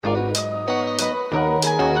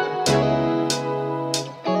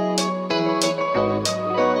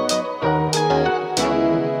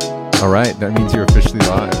That means you're officially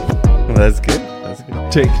live. That's good. That's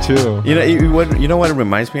good. Take two. You know what it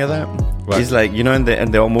reminds me of that? What? It's like, in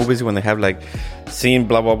the old movies when they have like scene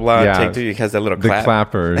blah blah blah. Yeah. Take two. It has that little The clap.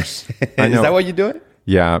 clappers. I know. Is that what you do it?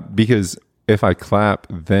 Yeah, because if I clap,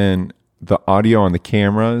 then the audio on the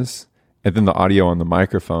cameras and then the audio on the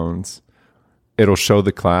microphones, it'll show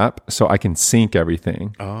the clap so I can sync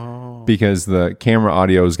everything. Oh. Because the camera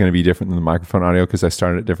audio is going to be different than the microphone audio because I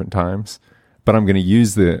started at different times. But I'm going to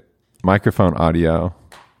use the microphone audio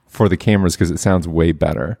for the cameras because it sounds way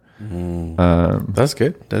better. That's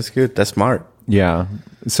good. That's good. That's smart. Yeah.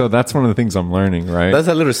 So that's one of the things I'm learning, right? That's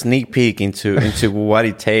a little sneak peek into what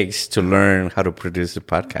it takes to learn how to produce a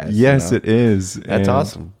podcast. Yes, it is. That's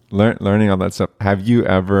awesome. Learning all that stuff. Have you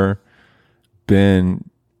ever been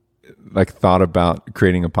thought about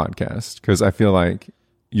creating a podcast? Because I feel like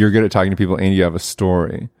you're good at talking to people and you have a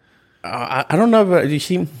story. I don't know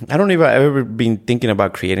if I don't know if I've ever been thinking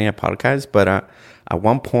about creating a podcast, but at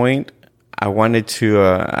one point I wanted to.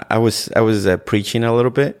 I was preaching a little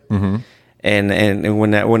bit, and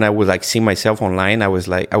when I would see myself online, I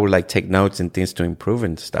would take notes and things to improve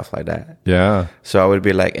and stuff like that. Yeah. So I would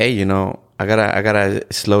be like, hey, I gotta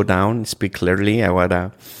slow down, speak clearly. I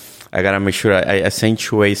gotta make sure I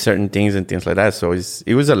accentuate certain things and things like that. So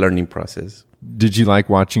it was a learning process. Did you like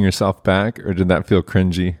watching yourself back, or did that feel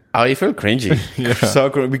cringy? Oh, it felt cringy. Yeah.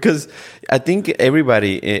 So because I think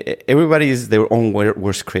everybody is their own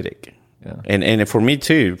worst critic. Yeah. And for me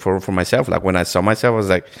too, for myself, like when I saw myself, I was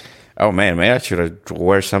like, oh man, maybe I should have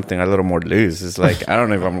wear something a little more loose. It's like, I don't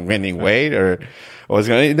know if I'm gaining weight or what's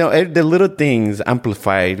going on. The little things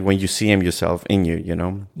amplified when you see them yourself in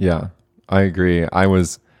you, Yeah, I agree. I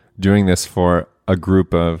was doing this for a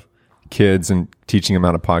group of kids and teaching them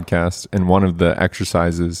how to podcast. And one of the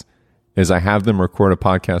exercises is I have them record a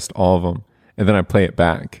podcast, all of them, and then I play it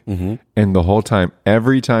back. Mm-hmm. And the whole time,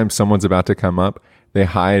 every time someone's about to come up, they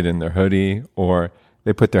hide in their hoodie or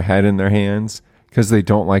they put their head in their hands because they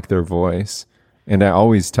don't like their voice. And I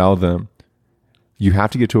always tell them, you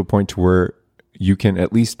have to get to a point to where you can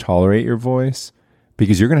at least tolerate your voice,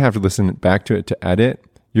 because you're going to have to listen back to it to edit.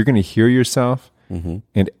 You're going to hear yourself. Mm-hmm.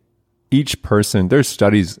 And each person, there's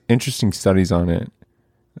studies, interesting studies on it.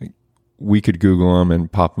 We could Google them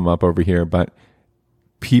and pop them up over here, but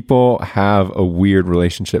people have a weird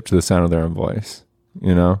relationship to the sound of their own voice,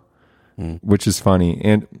 which is funny.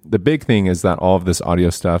 And the big thing is that all of this audio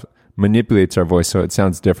stuff manipulates our voice so it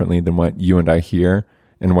sounds differently than what you and I hear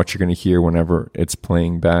and what you're going to hear whenever it's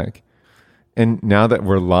playing back. And now that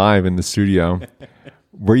we're live in the studio,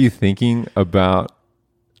 were you thinking about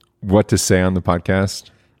what to say on the podcast?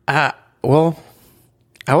 Well,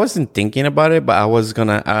 I wasn't thinking about it, but I was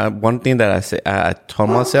gonna. One thing that I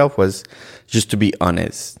told myself was just to be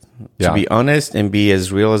honest, to be honest and be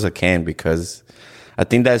as real as I can, because I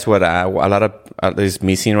think that's what a lot of is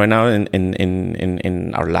missing right now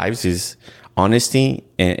in our lives is honesty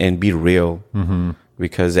and be real,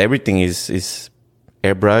 because everything is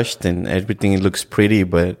airbrushed and everything looks pretty,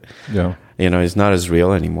 but it's not as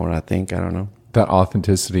real anymore. I think, I don't know. That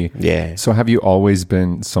authenticity. Yeah. So have you always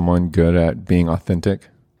been someone good at being authentic?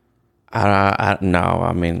 No.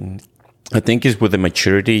 I mean, I think it's with the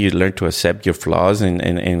maturity, you learn to accept your flaws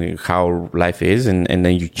and how life is. And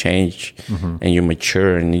then you change and you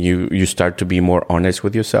mature and you start to be more honest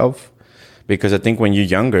with yourself. Because I think when you're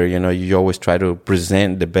younger, you always try to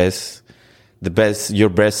present your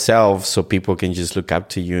best self so people can just look up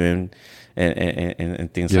to you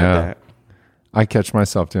and things like that. I catch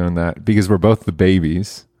myself doing that because we're both the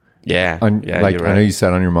babies. Yeah. You're right. I know you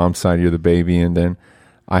said on your mom's side, you're the baby. And then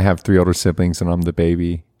I have 3 older siblings and I'm the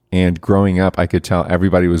baby. And growing up, I could tell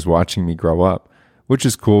everybody was watching me grow up, which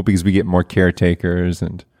is cool because we get more caretakers.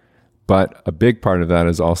 But a big part of that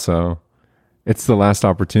is also, it's the last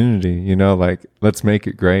opportunity, let's make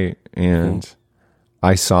it great. And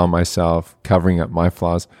I saw myself covering up my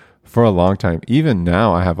flaws for a long time. Even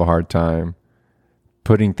now, I have a hard time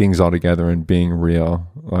putting things all together and being real.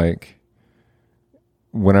 Like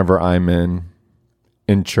whenever I'm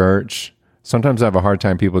in church, sometimes I have a hard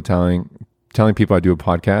time telling people I do a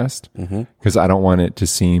podcast because I don't want it to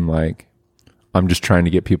seem like I'm just trying to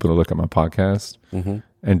get people to look at my podcast.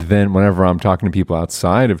 And then whenever I'm talking to people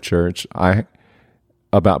outside of church,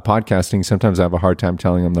 about podcasting, sometimes I have a hard time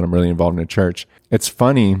telling them that I'm really involved in a church. It's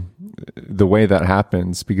funny the way that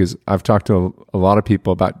happens because I've talked to a lot of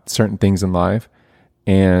people about certain things in life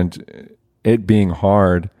and it being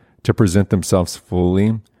hard to present themselves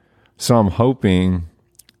fully. So I'm hoping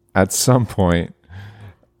at some point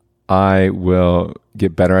I will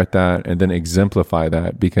get better at that and then exemplify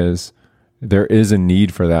that, because there is a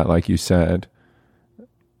need for that, like you said.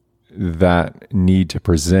 that need to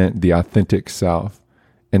present the authentic self.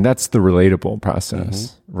 And that's the relatable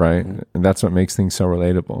process, right? And that's what makes things so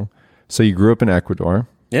relatable. So you grew up in Ecuador.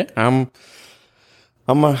 Yeah, I'm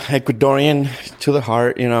a Ecuadorian to the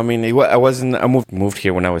heart. You know, I mean, I moved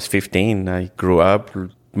here when I was 15. I grew up.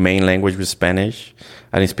 Main language was Spanish.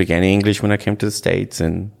 I didn't speak any English when I came to the States,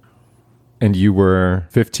 and you were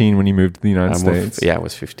 15 when you moved to the United States. Yeah, I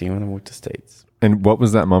was 15 when I moved to the States. And what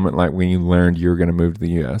was that moment like when you learned you were going to move to the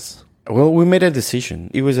U.S.? Well, we made a decision.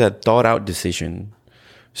 It was a thought-out decision.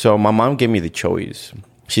 So my mom gave me the choice.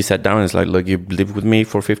 She sat down and was like, look, you've lived with me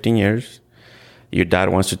for 15 years. Your dad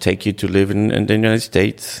wants to take you to live in the United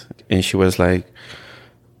States. And she was like,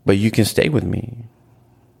 but you can stay with me.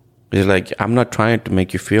 It's like, I'm not trying to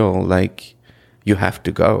make you feel like you have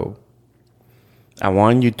to go. I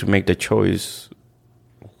want you to make the choice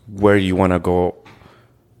where you want to go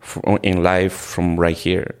in life from right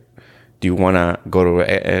here. Do you want to go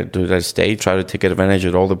to the state, try to take advantage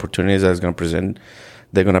of all the opportunities they're going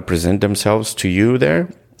to present themselves to you there?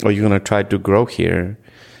 Or you're going to try to grow here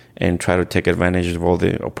and try to take advantage of all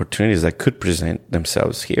the opportunities that could present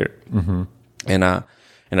themselves here? Mm-hmm.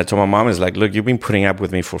 And I told my mom, it's like, look, you've been putting up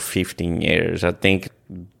with me for 15 years. I think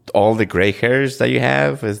all the gray hairs that you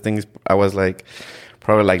have is things, I was like,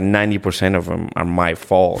 probably like 90% of them are my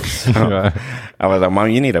fault. So I was like, Mom,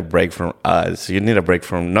 you need a break from us. You need a break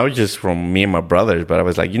from, not just from me and my brothers, but I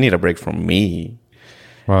was like, you need a break from me.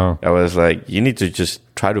 Wow. I was like, you need to just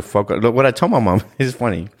try to focus. Look, what I told my mom is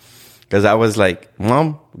funny. Because I was like,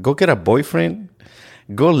 Mom, go get a boyfriend.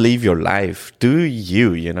 Go live your life. Do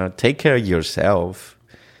you, take care of yourself.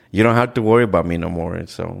 You don't have to worry about me no more.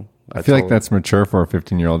 So I feel like that's mature for a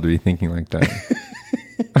 15-year-old to be thinking like that.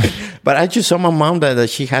 But I just saw my mom that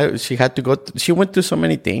she had to go. She went through so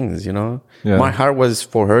many things, Yeah. My heart was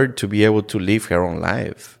for her to be able to live her own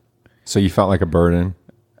life. So you felt like a burden?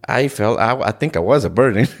 I think I was a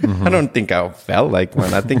burden. Mm-hmm. I don't think I felt like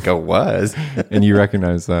one. I think I was. And you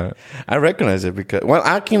recognize that? I recognize it because,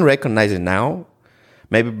 I can recognize it now.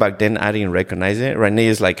 Maybe back then I didn't recognize it. Right now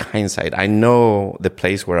it's like hindsight. I know the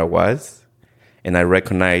place where I was, and I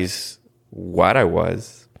recognize what I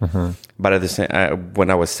was. Uh-huh. But at the same, when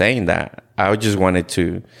I was saying that, I just wanted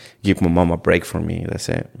to give my mom a break from me. That's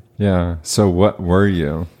it. Yeah. So what were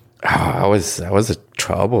you? Oh, I was a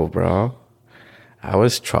trouble, bro. I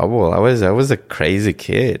was trouble. I was a crazy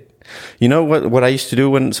kid. You know what I used to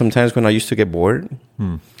do sometimes when I used to get bored?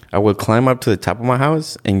 I would climb up to the top of my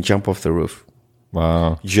house and jump off the roof.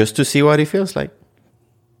 Wow. Just to see what it feels like.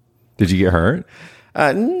 Did you get hurt?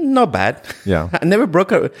 Not bad. Yeah.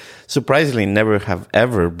 I surprisingly, never have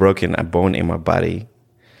ever broken a bone in my body,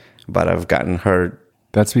 but I've gotten hurt.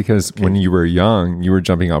 That's because when you were young, you were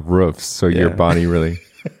jumping off roofs. So your body really...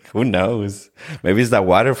 Who knows? Maybe it's that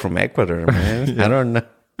water from Ecuador, man. I don't know.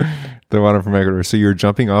 The water from Ecuador. So you were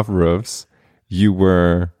jumping off roofs. You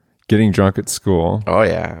were getting drunk at school. Oh,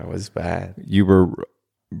 yeah. It was bad. You were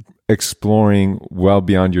exploring well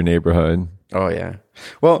beyond your neighborhood. Oh, yeah.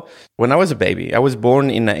 Well, when I was a baby, I was born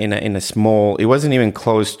in a small, it wasn't even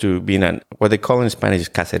close to being what they call in Spanish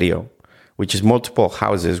caserío, which is multiple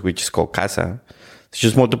houses, which is called casa. It's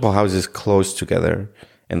just multiple houses close together.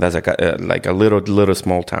 And that's like a little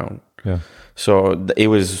small town. Yeah. So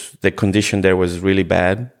the condition there was really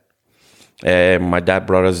bad. My dad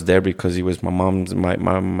brought us there because it was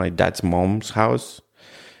my dad's mom's house.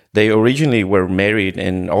 They originally were married,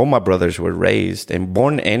 and all my brothers were raised and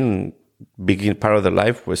born and beginning part of their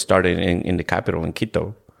life was started in the capital in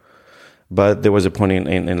Quito. But there was a point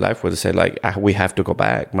in life where they said, like, we have to go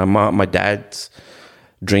back. My dad's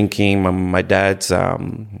drinking, my dad's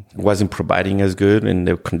wasn't providing as good, and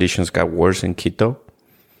the conditions got worse in Quito.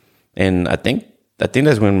 And I think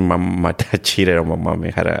that's when my dad cheated on my mom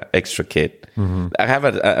and had an extra kid. Mm-hmm. I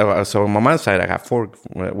have so on my mom's side, I have four.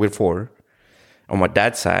 We're four. On my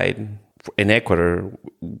dad's side, in Ecuador,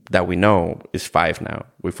 that we know is 5 now.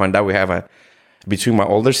 We found out we have between my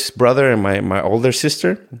older brother and my older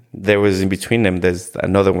sister, there was in between them, there's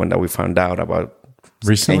another one that we found out about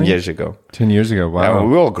recently? 10 years ago. 10 years ago, wow.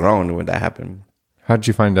 We were all grown when that happened. How did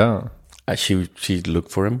you find out? She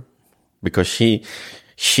looked for him because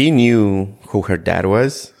she knew who her dad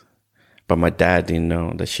was, but my dad didn't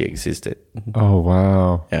know that she existed. Oh,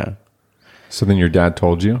 wow. Yeah. So then your dad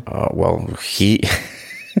told you? Well,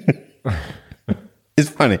 it's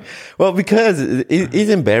funny. Well, because it's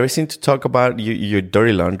embarrassing to talk about your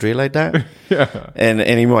dirty laundry like that. Yeah.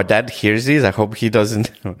 And my dad hears this. I hope he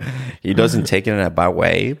doesn't take it in a bad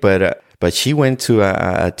way. But she went to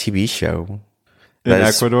a TV show in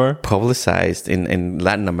Ecuador, publicized in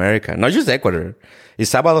Latin America, not just Ecuador.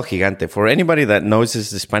 It's Sábado Gigante. For anybody that knows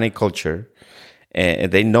this Hispanic culture,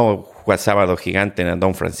 they know what Sábado Gigante and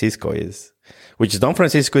Don Francisco is. Which Don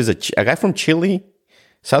Francisco is a guy from Chile,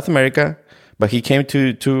 South America, but he came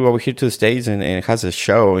to over here to the States and has a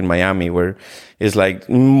show in Miami where it's like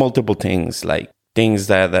multiple things, like things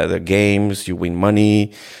that the games, you win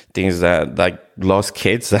money, things that like lost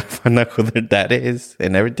kids that find out who their dad is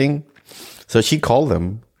and everything. So she called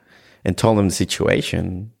them and told them the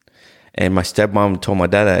situation. And my stepmom told my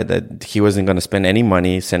dad that he wasn't going to spend any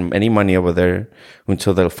money, send any money over there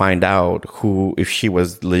until they'll find out if she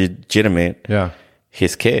was legitimate,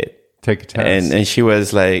 his kid. Take a test. And she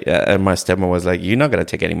was like, and my stepmom was like, you're not going to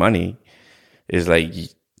take any money. It's like,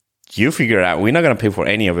 you figure it out. We're not going to pay for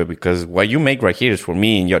any of it because what you make right here is for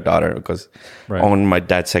me and your daughter. Because on my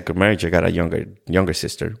dad's second marriage, I got a younger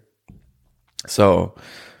sister. So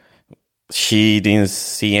she didn't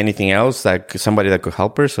see anything else, like somebody that could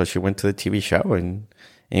help her. So she went to the TV show and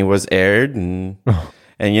it was aired. And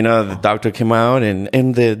the doctor came out and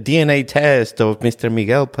the DNA test of Mr.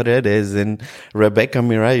 Miguel Paredes and Rebecca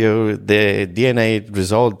Mirayo, the DNA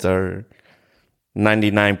results are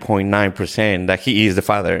 99.9% that he is the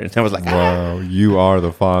father. And I was like, wow, you are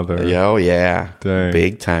the father. Oh, yeah. Dang.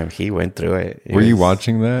 Big time. He went through it. Were you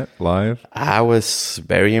watching that live? I was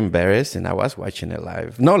very embarrassed and I was watching it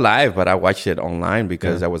live. Not live, but I watched it online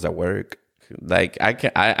because I was at work. Like,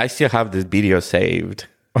 I still have this video saved.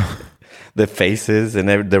 The faces and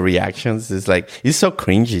the reactions. It's like, it's so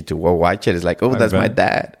cringy to watch it. It's like, oh, that's my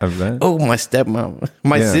dad. Oh, my stepmom.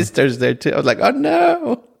 My sister's there too. I was like, oh,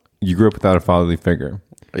 no. You grew up without a fatherly figure.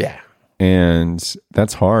 Yeah. And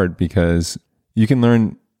that's hard because you can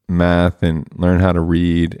learn math and learn how to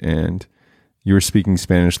read, and you were speaking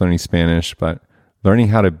Spanish, learning Spanish, but learning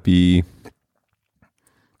how to be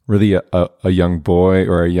really a young boy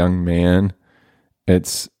or a young man,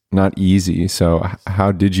 it's not easy. So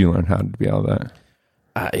how did you learn how to be all that?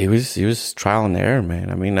 It was trial and error,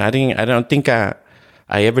 man. I mean, I don't think I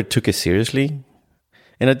ever took it seriously.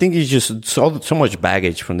 And I think it's just so much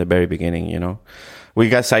baggage from the very beginning, you know. We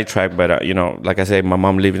got sidetracked, but, like I said, my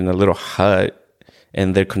mom lived in a little hut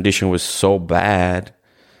and their condition was so bad.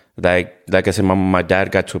 Like I said, my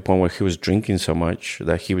dad got to a point where he was drinking so much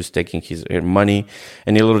that he was taking his money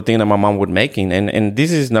and the little thing that my mom would making. And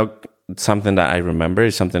this is not something that I remember.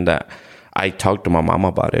 It's something that I talked to my mom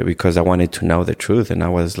about it because I wanted to know the truth. And I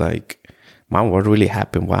was like, Mom, what really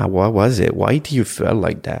happened? What was it? Why do you feel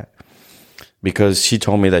like that? Because she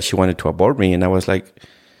told me that she wanted to abort me. And I was like,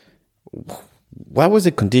 what was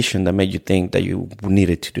the condition that made you think that you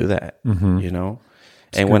needed to do that? You know?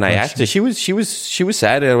 And when I asked her, she was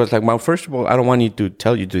sad. I was like, Mom, first of all, I don't want you to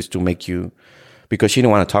tell you this to make you, because she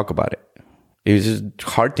didn't want to talk about it. It was just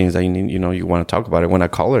hard things that you want to talk about it. When I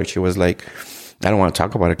called her, she was like, I don't want to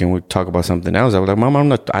talk about it. Can we talk about something else? I was like, Mom, I'm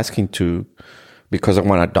not asking to, because I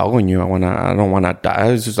want to dog on you. I don't want to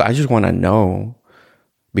die. I just want to know,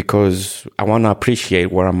 because I want to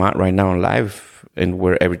appreciate where I'm at right now in life and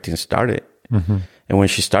where everything started. And when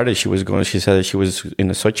she started, she said that she was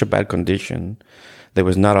in such a bad condition. There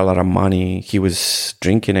was not a lot of money. He was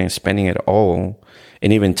drinking and spending it all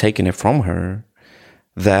and even taking it from her,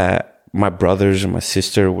 that my brothers and my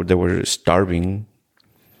sister, they were starving.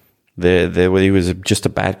 It was just a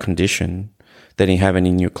bad condition. They didn't have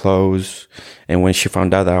any new clothes. And when she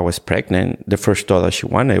found out that I was pregnant, the first thought that she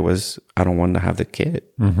wanted was, I don't want to have the kid.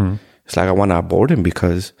 It's like, I want to abort him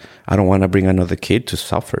because I don't want to bring another kid to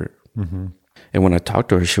suffer. And when I talked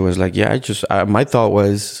to her, she was like, yeah, my thought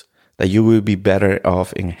was that you will be better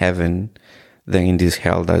off in heaven than in this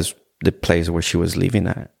hell. That's the place where she was living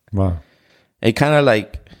at. Wow. It kind of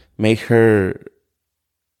like made her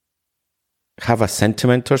have a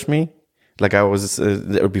sentiment towards me. Like I was,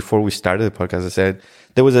 before we started the podcast, I said,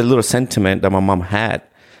 there was a little sentiment that my mom had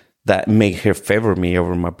that made her favor me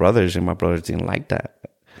over my brothers, and my brothers didn't like that.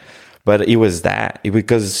 But it was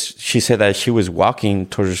because she said that she was walking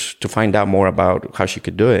to find out more about how she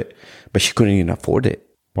could do it, but she couldn't even afford it.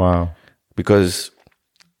 Wow. Because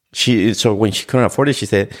so when she couldn't afford it, she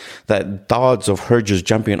said that thoughts of her just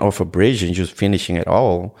jumping off a bridge and just finishing it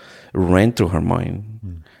all ran through her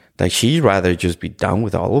mind. Like she'd rather just be done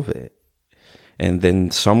with all of it. And then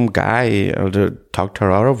some guy talked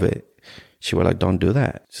her out of it. She was like, don't do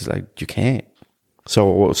that. She's like, you can't.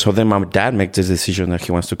 So then my dad makes this decision that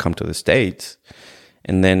he wants to come to the States.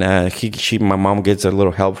 And then my mom gets a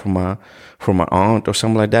little help from my aunt or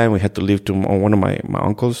something like that. And we had to live to one of my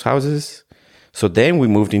uncle's houses. So then we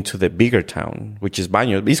moved into the bigger town, which is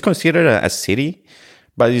Baños. It's considered a city,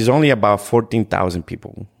 but it's only about 14,000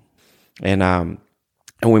 people. And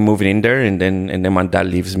we moved in there, and then my dad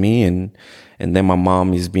leaves me, and then my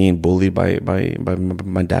mom is being bullied by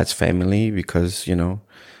my dad's family because,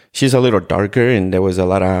 she's a little darker, and there was a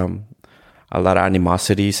lot of a lot of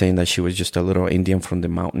animosity, saying that she was just a little Indian from the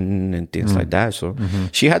mountain and things like that. So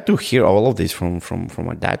she had to hear all of this from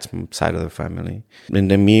my dad's side of the family.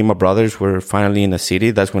 And then me and my brothers were finally in the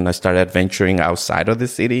city. That's when I started adventuring outside of the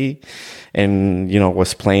city, and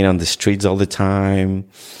was playing on the streets all the time.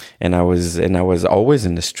 And I was always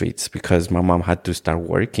in the streets because my mom had to start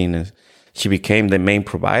working, and she became the main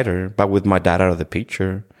provider. But with my dad out of the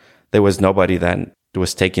picture, there was nobody that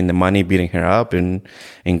was taking the money, beating her up, and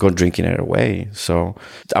go drinking it away. So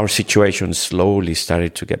our situation slowly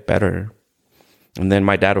started to get better. And then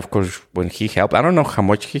my dad, of course, when he helped, I don't know how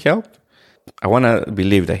much he helped. I want to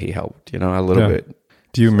believe that he helped, a little bit.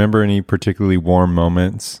 Do you remember any particularly warm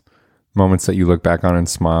moments that you look back on and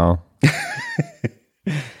smile?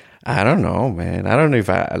 I don't know, man. I don't know if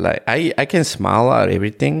I can smile at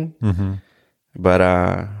everything,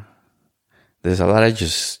 but there's a lot of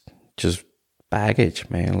just baggage,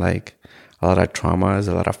 man. Like a lot of traumas,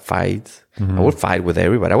 a lot of fights. I would fight with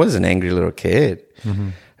everybody. I was an angry little kid,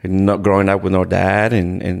 not growing up with no dad,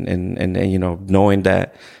 and knowing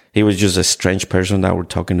that he was just a strange person that would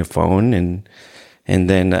talk on the phone, and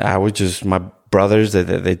then I was just my brothers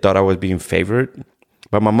that they thought I was being favored.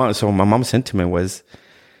 But my mom's sentiment was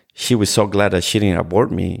she was so glad that she didn't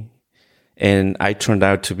abort me, and I turned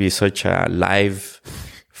out to be such a live,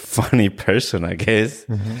 funny person, I guess.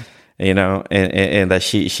 And that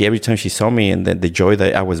she every time she saw me, and the joy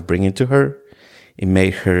that I was bringing to her, it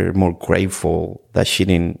made her more grateful that she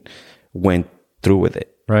didn't went through with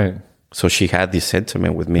it. Right. So she had this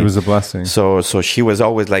sentiment with me. It was a blessing. So she was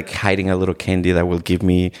always like hiding a little candy that will give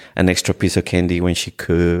me an extra piece of candy when she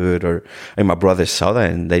could, and my brothers saw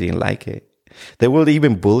that and they didn't like it. They would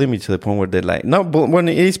even bully me to the point where they're like, no, when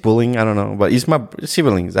it is bullying, I don't know, but it's my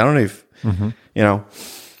siblings. I don't know if,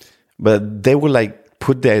 but they would like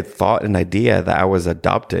put their thought and idea that I was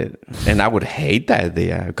adopted, and I would hate that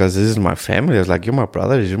idea because this is my family. I was like, you're my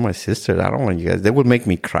brothers, you're my sisters. I don't want you guys. They would make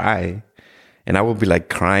me cry, and I would be like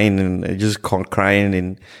crying and just crying,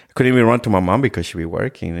 and I couldn't even run to my mom because she'd be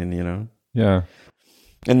working, and Yeah.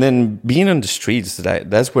 And then being on the streets,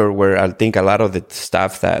 that's where I think a lot of the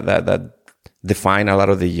stuff that defined a lot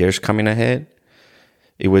of the years coming ahead.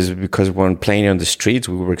 It was because when playing on the streets,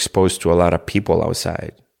 we were exposed to a lot of people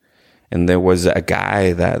outside. And there was a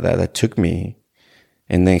guy that took me,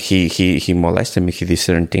 and then he molested me. He did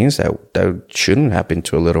certain things that shouldn't happen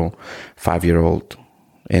to a little 5-year-old.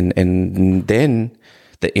 And then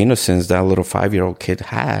the innocence that little 5-year-old kid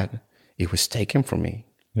had, it was taken from me.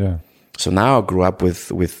 Yeah. So now I grew up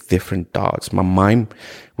with different thoughts. My mind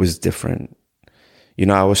was different.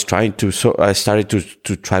 I started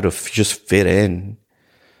to try to just fit in.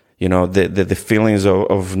 The feelings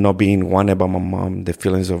of not being wanted by my mom, the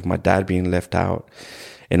feelings of my dad being left out,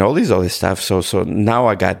 and all these other stuff. So now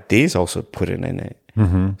I got this also put in it.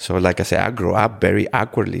 So like I said, I grew up very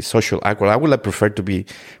awkwardly, social awkward. I would have preferred to be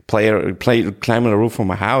climb on the roof of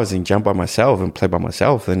my house and jump by myself and play by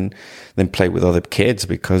myself than play with other kids,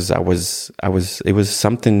 because it was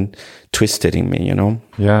something twisted in me,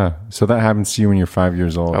 Yeah. So that happens to you when you're 5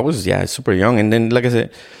 years old. I was, super young. And then, like I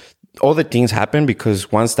said, all the things happen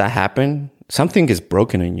because once that happened, something is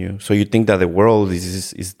broken in you. So you think that the world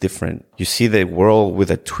is different. You see the world with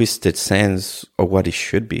a twisted sense of what it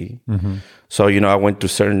should be. So, I went to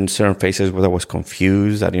certain phases where I was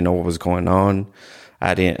confused. I didn't know what was going on.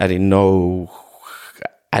 I didn't know.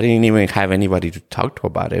 I didn't even have anybody to talk to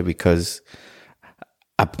about it, because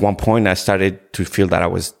at one point I started to feel that I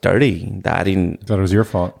was dirty, that it was your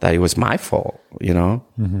fault, that it was my fault,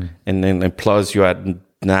 And then plus you had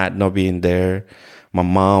not being there, my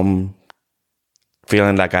mom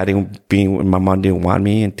feeling like my mom didn't want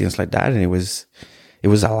me and things like that, and it was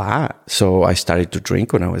a lot. So I started to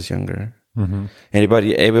drink when I was younger.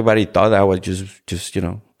 Everybody thought that I was just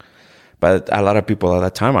but a lot of people at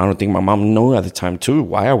that time, I don't think my mom knew at the time too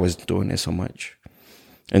why I was doing it so much.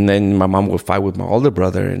 And then my mom would fight with my older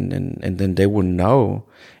brother, and then they wouldn't know,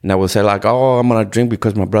 and I would say like, oh, I'm gonna drink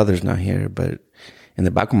because my brother's not here, but in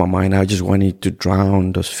the back of my mind, I just wanted to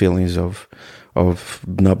drown those feelings of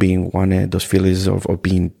not being wanted, those feelings of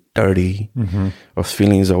being dirty, those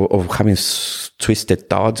feelings of having twisted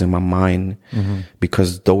thoughts in my mind,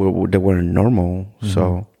 because they weren't normal.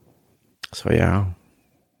 So yeah.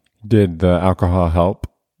 Did the alcohol help?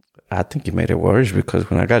 I think it made it worse, because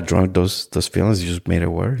when I got drunk, those feelings just made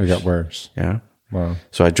it worse. It got worse. Yeah. Wow.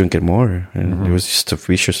 So I drink it more, and it was just a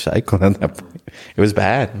vicious cycle at that point. It was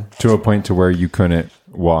bad. To a point to where you couldn't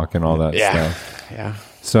walk and all that stuff. Yeah.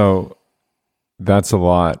 So that's a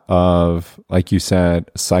lot of, like you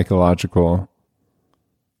said, psychological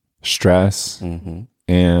stress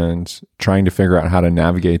and trying to figure out how to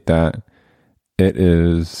navigate that. It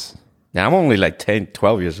is Yeah, I'm only like 10,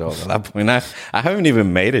 12 years old at that point. I haven't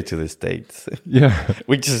even made it to the States. Yeah.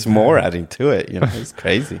 Which is more adding to it. It's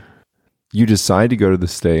crazy. You decide to go to the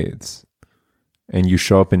States and you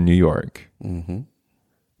show up in New York. Mm-hmm.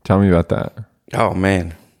 Tell me about that. Oh,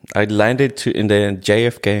 man. I landed in the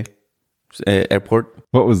JFK airport.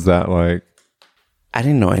 What was that like? I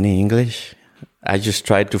didn't know any English. I just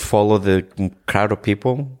tried to follow the crowd of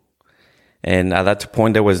people. And at that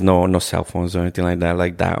point, there was no cell phones or anything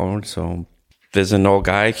like that one. So there's an old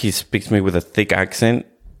guy. He speaks to me with a thick accent,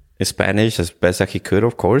 Spanish, as best as he could,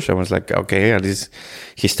 of course. I was like, okay, at least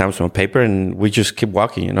he stamps on paper, and we just keep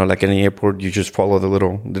walking. Like any airport, you just follow the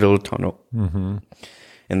little tunnel. Mm-hmm.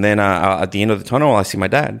 And then at the end of the tunnel, I see my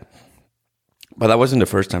dad. But that wasn't the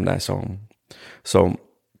first time that I saw him. So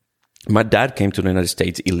my dad came to the United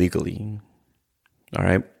States illegally. All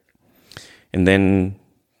right. And then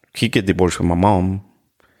he get divorced from my mom,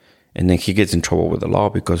 and then he gets in trouble with the law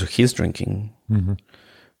because of his drinking. Mm-hmm.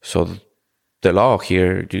 So the law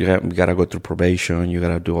here, you got to go through probation, you got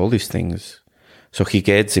to do all these things. So he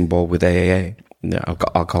gets involved with AAA,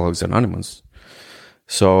 Alcoholics Anonymous.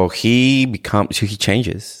 So he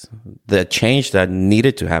changes. The change that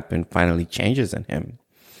needed to happen finally changes in him.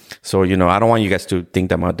 So, I don't want you guys to think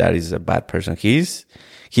that my dad is a bad person.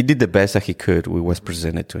 He did the best that he could with what's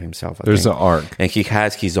presented to himself. There's an arc. And he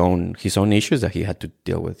has his own issues that he had to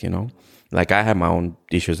deal with, Like I had my own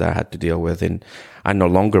issues that I had to deal with, and I no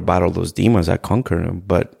longer battle those demons. I conquer them,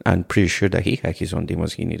 but I'm pretty sure that he had his own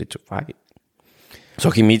demons he needed to fight. So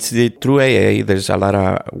he meets through AA. There's a lot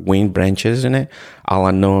of wing branches in it,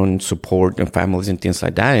 Al-Anon support and families and things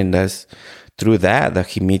like that. And that's through that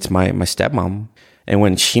he meets my stepmom. And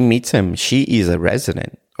when she meets him, she is a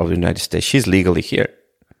resident of the United States. She's legally here.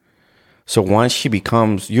 So once you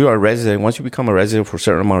become a resident for a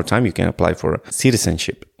certain amount of time, you can apply for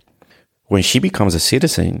citizenship. When she becomes a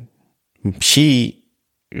citizen, she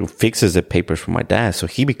fixes the papers for my dad, so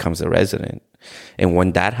he becomes a resident. And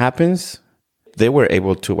when that happens, they were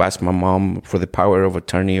able to ask my mom for the power of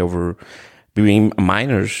attorney over being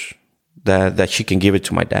minors that she can give it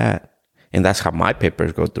to my dad. And that's how my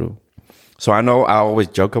papers go through. So I know I always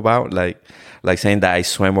joke about like saying that I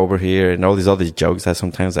swam over here and all these other jokes that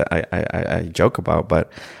sometimes I joke about,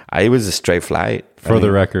 but I was a straight flight. For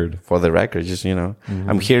the record, just,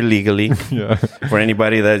 I'm here legally. Yeah. For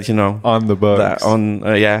anybody that, on the books.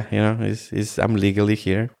 I'm legally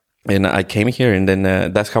here. And I came here, and then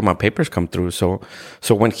that's how my papers come through. So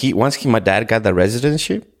once my dad got the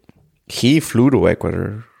residency, he flew to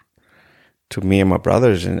Ecuador to me and my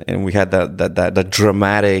brothers, and we had that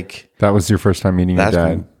dramatic. That was your first time meeting your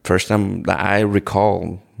dad? First time that I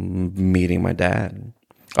recall meeting my dad.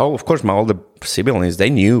 Oh, of course, my older siblings, they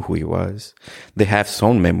knew who he was. They have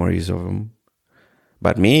some memories of him.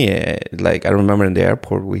 But me, I remember in the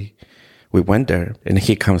airport, we went there, and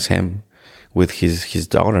he comes home with his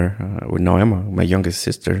daughter, with Noema, my youngest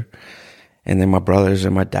sister. And then my brothers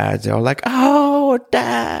and my dads, they're all like, "Oh,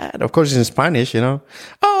 Dad." Of course, in Spanish, "Oh,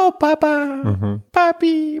 Papa,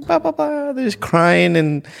 Papi, Papa." They're just crying,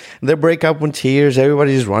 and they break up in tears.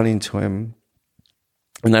 Everybody's running to him.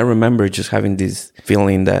 And I remember just having this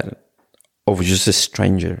feeling of just a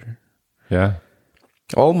stranger. Yeah.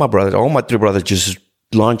 All my 3 brothers just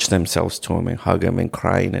launched themselves to him and hug him and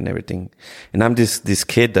crying and everything. And I'm this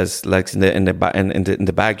kid that's like in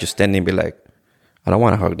the back just standing and be like, I don't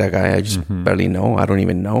want to hug that guy. I just barely know. I don't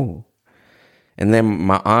even know. And then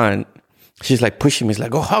my aunt, she's like pushing me. She's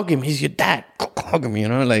like, go hug him. He's your dad. Go hug him.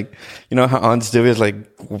 How aunts do is like,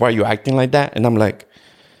 why are you acting like that? And I'm like,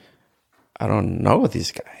 I don't know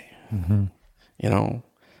this guy. Mm-hmm.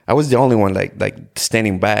 I was the only one like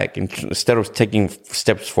standing back, and instead of taking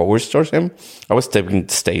steps forward towards him, I was taking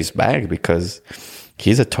steps back because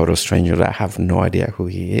he's a total stranger that I have no idea who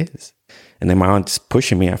he is. And then my aunt's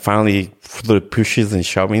pushing me. I finally, through the pushes and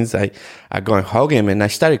shovings, I go and hug him, and I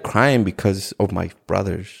started crying because of my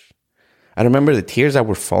brothers. I remember the tears that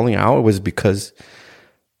were falling out was because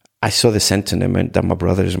I saw the sentiment that my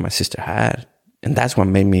brothers and my sister had. And that's what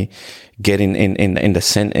made me get in the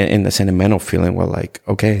sentimental feeling where like,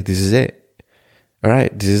 okay, this is it. All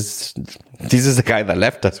right, this is the guy that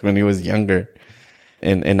left us when he was younger.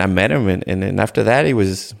 And I met him, and then after that,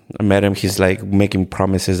 I met him. He's like making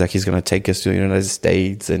promises that he's gonna take us to the United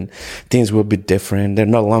States, and things will be different. They're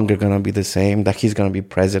no longer gonna be the same. That he's gonna be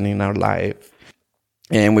present in our life.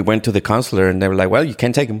 And we went to the counselor, and they were like, "Well, you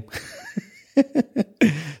can't take him."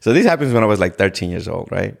 So this happens when I was like 13 years old,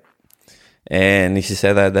 right? And he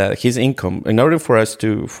said that his income, in order for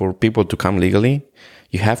people to come legally,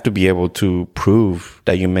 you have to be able to prove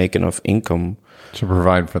that you make enough income to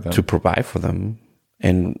provide for them.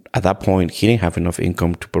 And at that point, he didn't have enough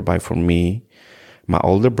income to provide for me, my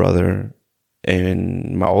older brother,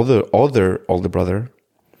 and my older brother,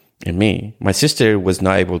 and me. My sister was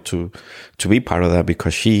not able to be part of that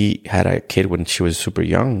because she had a kid when she was super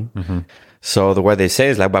young. Mm-hmm. So the way they say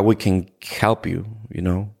is like, but we can help you, you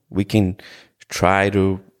know, we can try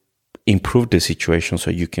to improve the situation so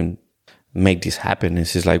you can make this happen.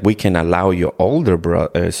 It's like, we can allow your older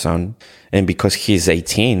son, and because he's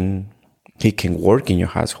 18, he can work in your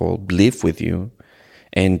household, live with you,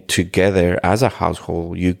 and together as a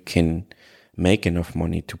household, you can make enough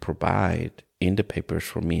money to provide in the papers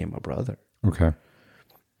for me and my brother. Okay.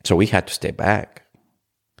 So we had to stay back.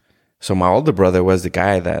 So my older brother was the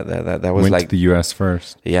guy that was went like to the U.S.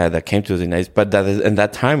 first. Yeah, that came to the United States. But in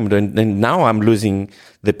that time, then now I'm losing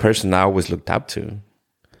the person I always looked up to.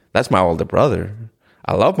 That's my older brother.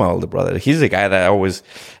 I love my older brother. He's the guy that always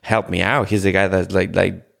helped me out. He's the guy that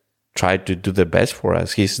like tried to do the best for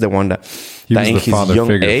us. He's the one that in his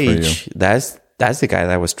young age, that's the guy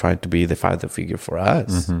that was trying to be the father figure for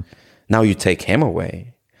us. Mm-hmm. Now you take him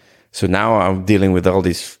away. So now I'm dealing with all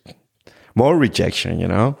this more rejection, you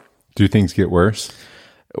know? Do things get worse?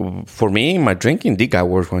 For me, my drinking did get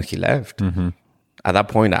worse when he left. Mm-hmm. At that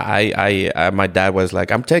point, my dad was like,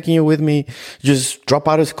 I'm taking you with me. Just drop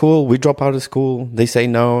out of school. We drop out of school. They say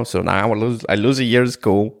no. So now I lose a year of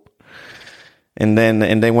school. And then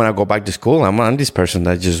when I go back to school, I'm this person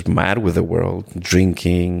that's just mad with the world,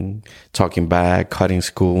 drinking, talking back, cutting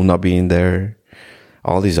school, not being there,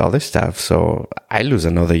 all these other stuff. So I lose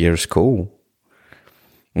another year of school.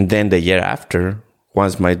 And then the year after,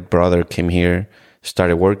 once my brother came here,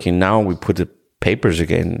 started working, now we put the papers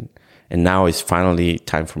again. And now it's finally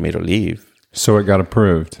time for me to leave. So it got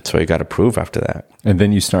approved. So it got approved after that. And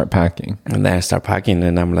then you start packing. And then I start packing,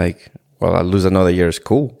 and I'm like, well, I'll lose another year of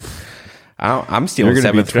school. I'm still in 7th grade.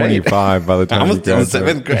 You're going to be 25 by the time I'm still in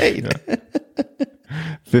 7th grade.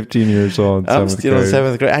 15 years old. I'm still in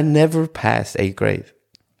 7th grade. I never passed 8th grade.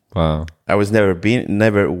 Wow. I was never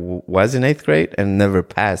was in 8th grade and never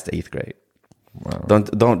passed 8th grade. Wow.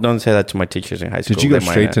 Don't say that to my teachers in high school. Did you go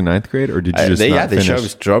straight to 9th grade, or did you just not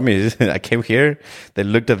finish? They drove me. I came here. They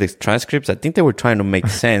looked at the transcripts. I think they were trying to make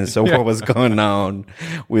sense of what was going on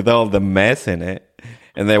with all the mess in it,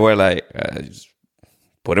 and they were like, just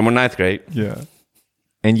put him on 9th grade. Yeah,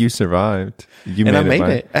 and you survived. I made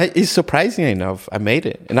it. It's surprising enough. I made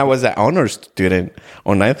it, and I was an honors student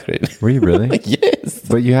on 9th grade. Were you really? Yes.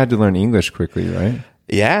 But you had to learn English quickly, right?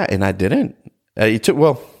 Yeah, and I didn't. I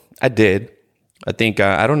did. I think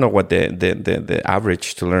I don't know what the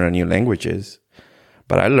average to learn a new language is,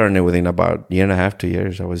 but I learned it within about a year and a half, 2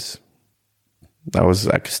 years. I was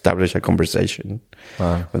like established a conversation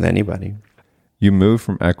with anybody. You moved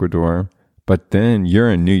from Ecuador, but then you're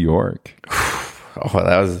in New York.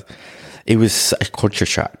 It was a culture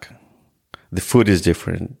shock. The food is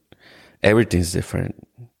different, everything's different,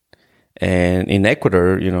 and in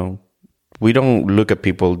Ecuador, you know, we don't look at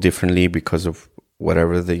people differently because of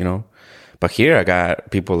whatever But here I got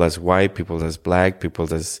people that's white, people that's black, people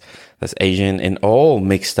that's Asian, and all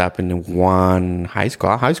mixed up in one high school.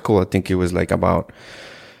 Our high school, I think it was like about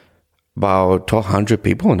 1,200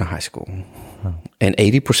 people in the high school. Huh. And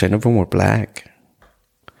 80% of them were black.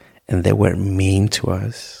 And they were mean to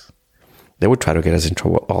us. They would try to get us in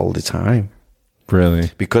trouble all the time. Really?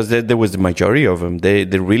 Because there was the majority of them. They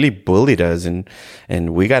really bullied us, and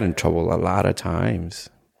we got in trouble a lot of times.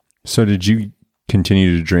 So did you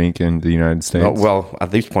continue to drink in the United States? Well,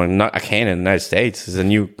 at this point, I can't in the United States.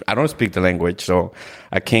 I don't speak the language, so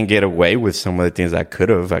I can't get away with some of the things I could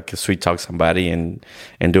have. I could sweet talk somebody and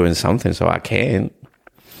doing something, so I can't.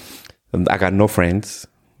 I got no friends.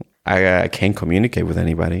 I can't communicate with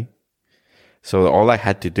anybody. So all I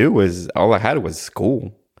had was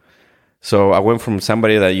school. So I went from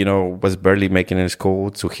somebody that, was barely making it in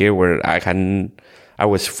school to here where I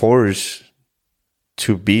was forced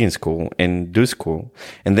to be in school and do school.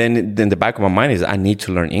 And then in the back of my mind is I need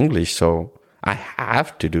to learn English, so I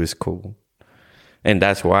have to do school. And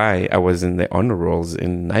that's why I was in the honor rolls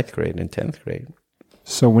in 9th grade and 10th grade.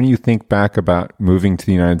 So when you think back about moving to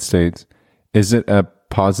the United States, is it a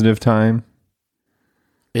positive time?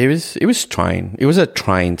 It was trying. It was a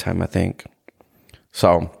trying time, I think.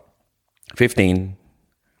 So 15,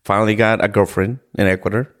 finally got a girlfriend in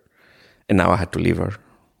Ecuador, and now I had to leave her.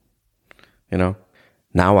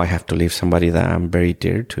 Now I have to leave somebody that I'm very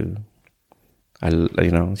dear to.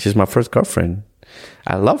 She's my first girlfriend.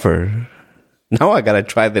 I love her. Now I gotta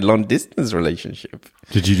try the long distance relationship.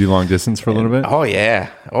 Did you do long distance for a little bit? Oh yeah.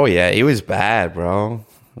 It was bad, bro.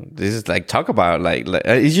 This is talk about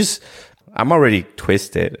it's just I'm already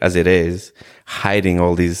twisted as it is, hiding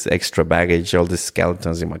all these extra baggage, all these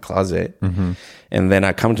skeletons in my closet. And then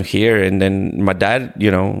I come to here, and then my dad,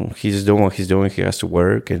 he's doing what he's doing. He has to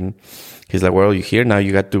work, and he's like, well, you're here now.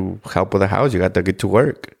 You got to help with the house. You got to get to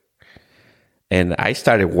work. And I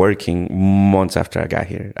started working months after I got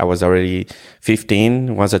here. I was already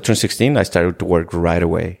 15. Once I turned 16, I started to work right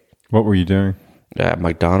away. What were you doing?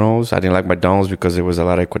 McDonald's. I didn't like McDonald's because there was a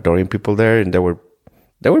lot of Ecuadorian people there, and they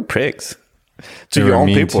were pricks to your own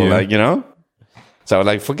people, So I was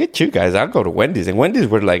like, forget you guys. I'll go to Wendy's. And Wendy's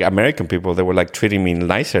were like American people. They were like treating me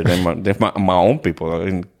nicer than my own people,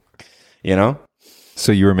 and,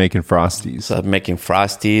 So you were making Frosties. So making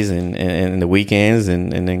Frosties and the weekends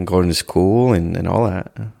and then going to school and all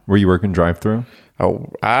that. Were you working drive-thru?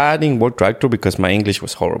 Oh, I didn't work drive-thru because my English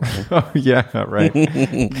was horrible. Oh, yeah, right.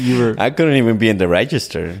 I couldn't even be in the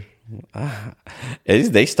register.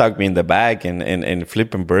 They stuck me in the back and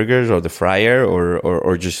flipping burgers or the fryer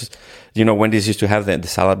or just, Wendy's used to have the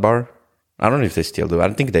salad bar. I don't know if they still do. I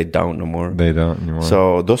don't think they don't no more. They don't anymore.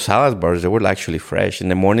 So those salad bars, they were actually fresh. In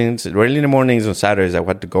the mornings, early in the mornings on Saturdays, I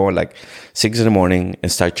had to go at like 6 in the morning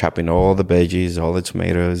and start chopping all the veggies, all the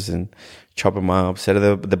tomatoes, and chop them up.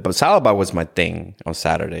 So the salad bar was my thing on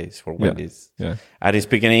Saturdays for Wendy's. Yeah. I didn't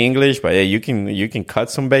speak any English, but yeah, you can cut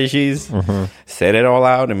some veggies, set it all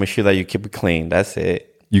out, and make sure that you keep it clean. That's it.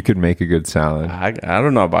 You could make a good salad. I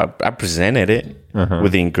don't know about. I presented it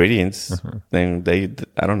with the ingredients. Then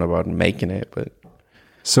I don't know about making it, but.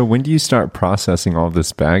 So when do you start processing all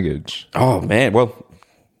this baggage? Oh man, well,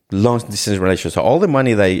 long distance relationship. So all the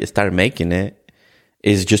money that I started making it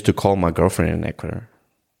is just to call my girlfriend in Ecuador.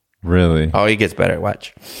 Really? Oh, it gets better.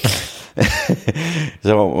 Watch.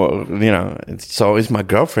 So so it's my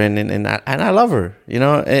girlfriend, and I love her.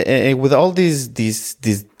 And with all these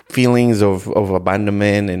feelings of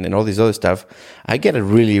abandonment and all this other stuff, I get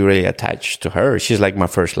really, really attached to her. She's like my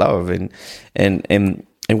first love, and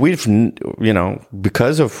we've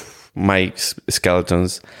because of my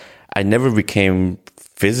skeletons, I never became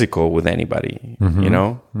physical with anybody,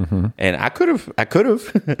 and I could have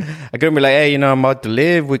be like, hey, I'm about to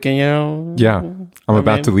leave. We can, I'm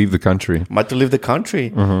about to leave the country. I'm about to leave the country.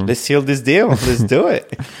 Let's seal this deal. Let's do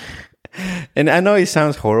it. And I know it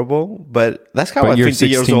sounds horrible, but that's how I think the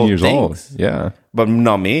years old thinks. Yeah. But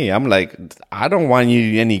not me. I'm like, I don't want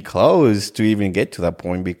you any clothes to even get to that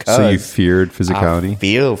point because... So you feared physicality? I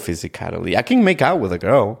feel physicality. I can make out with a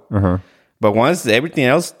girl. But once everything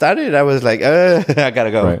else started, I was like, I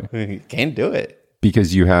gotta go. Right. Can't do it.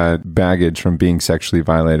 Because you had baggage from being sexually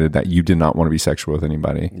violated that you did not want to be sexual with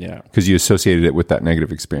anybody. Yeah. Because you associated it with that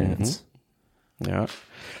negative experience. Yeah.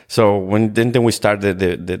 So then we started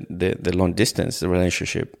the long distance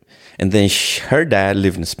relationship, and then her dad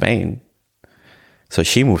lived in Spain, so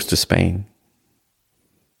she moves to Spain,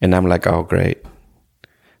 and I'm like, oh great.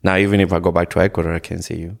 Now even if I go back to Ecuador, I can't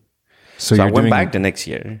see you. So I went back the next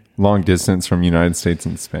year. Long distance from United States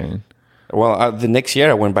and Spain. Well, the next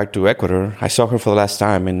year I went back to Ecuador. I saw her for the last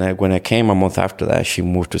time, and when I came a month after that, she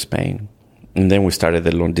moved to Spain, and then we started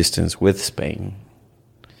the long distance with Spain,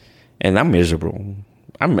 and I'm miserable.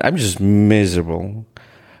 I'm just miserable,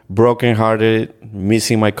 brokenhearted,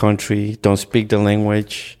 missing my country, don't speak the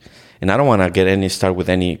language, and I don't want to start with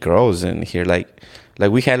any girls in here. Like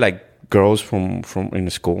we had like girls from in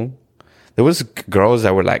the school. There was girls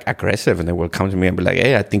that were like aggressive, and they would come to me and be like,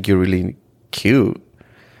 "Hey, I think you're really cute.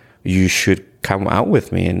 You should come out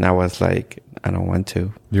with me." And I was like, "I don't want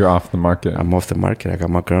to. You're off the market." I'm off the market. I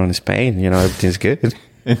got my girl in Spain. Everything's good.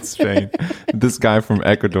 In Spain. This guy from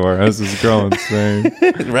Ecuador has this girl in Spain.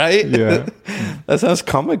 Right? Yeah. That sounds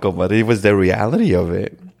comical, but it was the reality of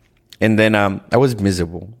it. And then I was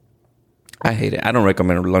miserable. I hate it. I don't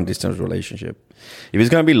recommend a long distance relationship. If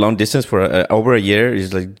it's going to be long distance for over a year,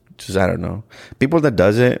 it's like, just, I don't know. People that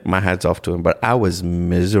does it, my hat's off to them. But I was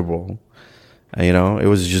miserable. It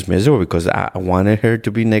was just miserable because I wanted her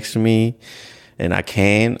to be next to me. And I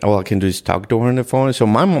can't. All I can do is talk to her on the phone. So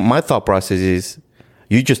my thought process is,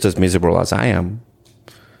 you're just as miserable as I am.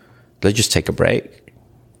 Let's just take a break.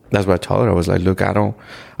 That's what I told her. I was like, look,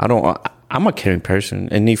 I'm a caring person.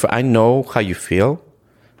 And if I know how you feel,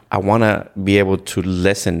 I want to be able to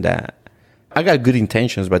lessen that. I got good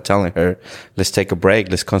intentions by telling her, let's take a break.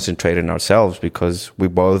 Let's concentrate on ourselves because we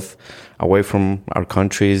both away from our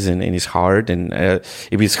countries and it's hard. And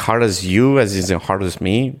if it's hard as you, as it's hard as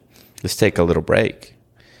me, let's take a little break.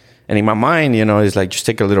 And in my mind, it's like, just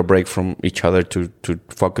take a little break from each other to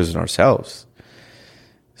focus on ourselves.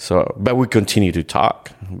 So, but we continue to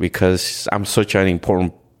talk because I'm such an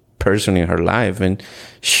important person in her life, and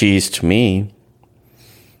she is to me,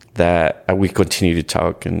 that we continue to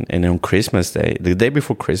talk. And on Christmas Day, the day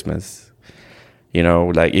before Christmas, You know,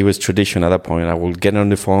 like it was tradition at that point. I would get on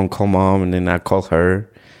the phone, call mom, and then I call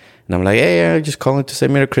her. And I'm like, hey, I just calling to say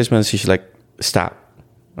Merry Christmas. She's like, stop.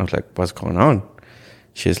 I was like, what's going on?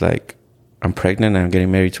 She's like, I'm pregnant and I'm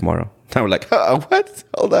getting married tomorrow. I was like, what?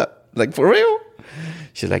 Hold up. Like, for real?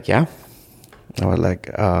 She's like, yeah. I was like,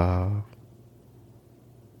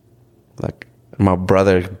 my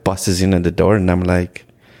brother busts in at the door and I'm like,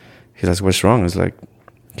 he's like, what's wrong? I was like,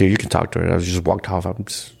 here, you can talk to her. I just walked off. I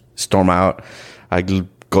just storm out. I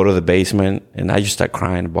go to the basement and I just start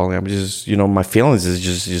crying and bawling. I'm just, you know, my feelings is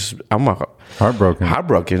just I'm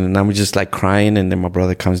heartbroken. And I'm just like crying. And then my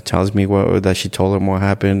brother comes and tells me that she told him what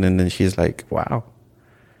happened. And then she's like, wow.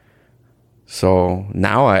 So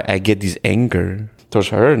now I get this anger towards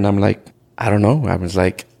her. And I'm like, I don't know. I was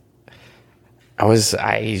like,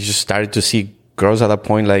 I just started to see girls at that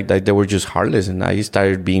point like they were just heartless. And I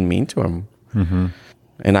started being mean to them. Mm-hmm.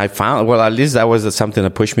 And I found, well, at least that was something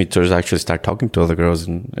that pushed me towards actually start talking to other girls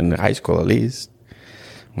in high school, at least.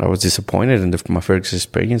 I was disappointed in my first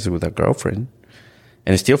experience with a girlfriend.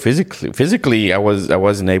 And still physically, I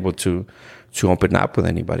wasn't able to open up with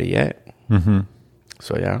anybody yet. Mm-hmm.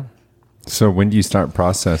 So, yeah. So when do you start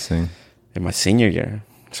processing? In my senior year.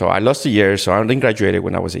 So I lost a year. So I didn't graduate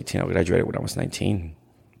when I was 18. I graduated when I was 19.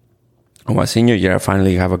 On my senior year, I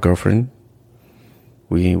finally have a girlfriend.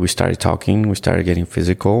 We started talking, we started getting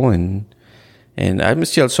physical, and I'm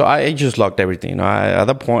still, so I just locked everything. You know,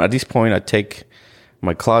 at this point, I take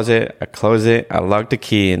my closet, I close it, I lock the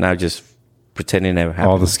key, and I just pretend it never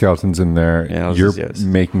happened. All the skeletons in there, yeah, you're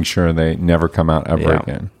making sure they never come out ever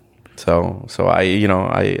again. So I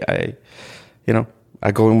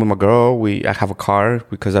go in with my girl. I have a car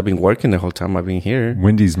because I've been working the whole time I've been here.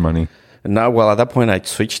 Wendy's money. And now, well, at that point, I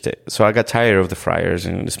switched it. So I got tired of the fryers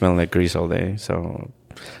and smelling like grease all day. So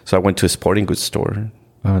I went to a sporting goods store.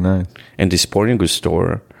 Oh, nice. And the sporting goods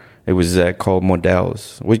store, it was called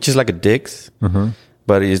Models, which is like a Dick's. Mm-hmm.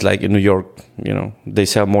 But it's like in New York, you know, they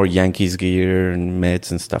sell more Yankees gear and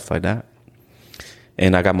Mets and stuff like that.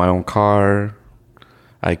 And I got my own car.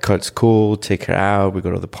 I cut school, take her out. We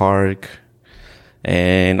go to the park.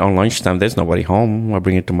 And on lunchtime, there's nobody home. I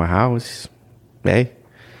bring it to my house. Hey,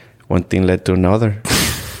 one thing led to another.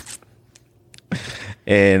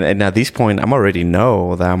 And at this point, I'm already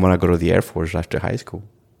know that I'm going to go to the Air Force after high school.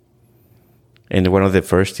 And one of the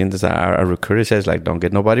first things that our recruiter says, like, don't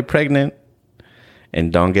get nobody pregnant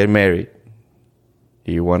and don't get married.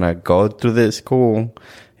 You want to go through this school.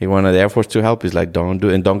 You want the Air Force to help. It's like, don't do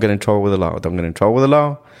it. And don't get in trouble with the law. Don't get in trouble with the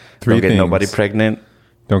law. Don't get nobody pregnant.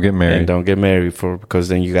 Don't get married. And don't get married because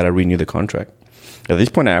then you got to renew the contract. At this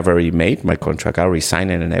point, I've already made my contract. I already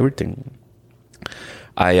signed it and everything.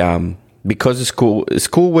 Because the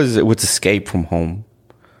school was escape from home.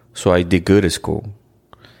 So I did good at school.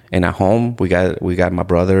 And at home, we got my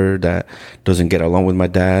brother that doesn't get along with my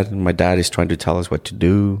dad. My dad is trying to tell us what to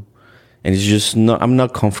do. And it's just I'm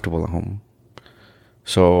not comfortable at home.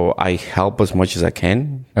 So I help as much as I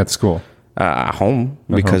can. At school? At home,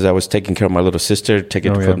 because I was taking care of my little sister,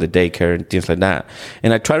 taking her from the daycare and things like that.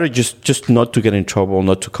 And I try to just not to get in trouble,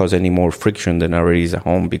 not to cause any more friction than already is at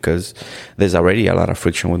home, because there's already a lot of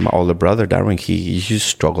friction with my older brother, Darwin. He just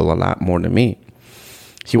struggled a lot more than me.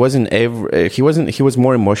 He was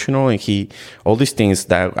more emotional, and all these things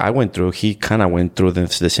that I went through, he kind of went through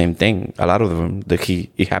the same thing. A lot of them that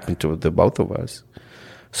it happened to the both of us.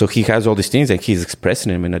 So he has all these things and he's expressing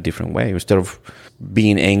them in a different way. Instead of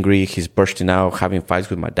being angry, he's bursting out, having fights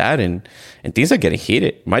with my dad, and things are getting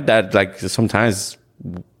heated. My dad, like, sometimes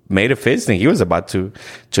made a fist and he was about to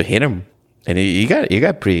hit him. And he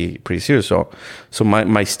got pretty serious. So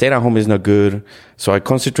my stay at home is not good. So I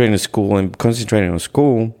concentrate on school, and concentrating on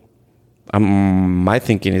school, my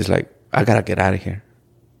thinking is like, I gotta get out of here.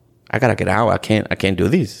 I gotta get out. I can't do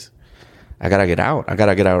this. I gotta get out. I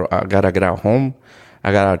gotta get out home.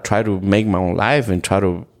 I gotta try to make my own life and try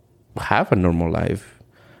to have a normal life.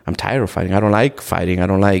 I'm tired of fighting. I don't like fighting. I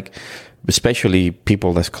don't like, especially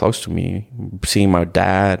people that's close to me, seeing my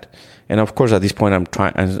dad. And of course, at this point, I'm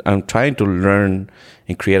trying to learn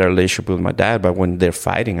and create a relationship with my dad. But when they're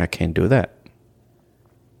fighting, I can't do that.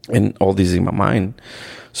 And all this is in my mind.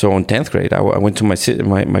 So in 10th grade, I went to my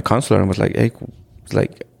counselor and was like, hey,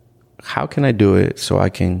 how can I do it so I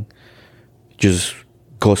can just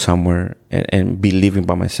go somewhere and be living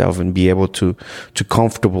by myself and be able to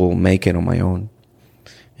comfortable make it on my own?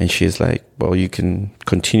 And she's like, well, you can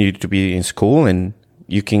continue to be in school and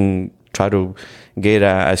you can try to get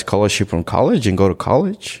a scholarship from college and go to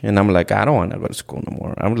college. And I'm like, I don't want to go to school no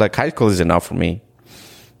more. I'm like, high school is enough for me.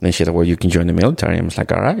 Then she's like, well, you can join the military. I was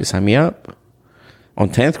like, all right, sign me up. On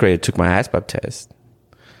 10th grade, I took my ASVAB test.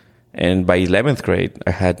 And by 11th grade,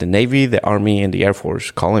 I had the Navy, the Army, and the Air Force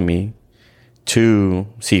calling me to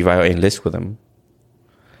see if I enlist with them.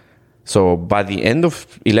 So by the end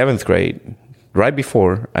of 11th grade, right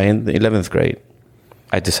before I end the 11th grade,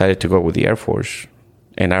 I decided to go with the Air Force,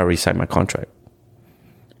 and I resigned my contract.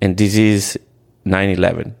 And this is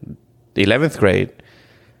 9/11. The 11th grade,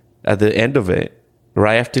 at the end of it,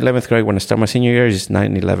 right after 11th grade, when I start my senior year, is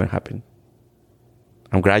 9/11 happened.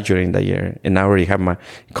 I'm graduating that year, and I already have my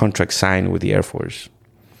contract signed with the Air Force.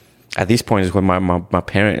 At this point is when my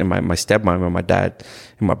parent and my stepmom and my dad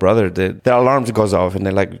and my brother, the alarms goes off, and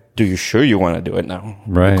they're like, "Do you sure you want to do it now?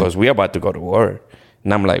 Right. Because we're about to go to war."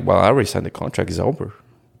 And I'm like, "Well, I already signed the contract. It's over."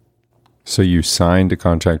 So you signed a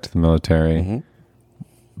contract to the military. Mm-hmm.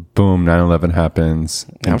 Boom, 9/11 happens.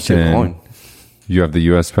 I'm still going. You have the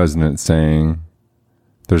U.S. president saying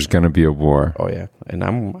there's going to be a war. Oh yeah, and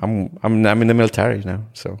I'm in the military now.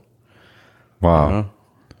 So wow.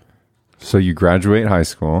 So you graduate high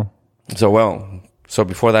school. So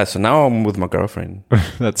before that, so now I'm with my girlfriend.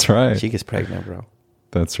 That's right. She gets pregnant, bro.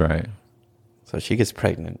 That's right. So she gets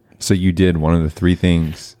pregnant. So you did one of the three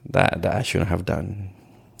things that I shouldn't have done.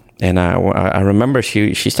 And I remember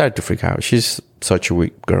she started to freak out. She's such a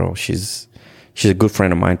weak girl. She's a good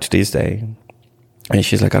friend of mine to this day. And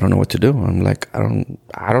she's like, I don't know what to do. I'm like, I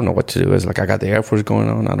don't know what to do. It's like, I got the Air Force going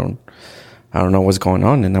on. I don't know what's going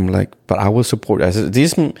on. And I'm like, but I will support.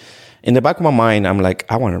 This in the back of my mind, I'm like,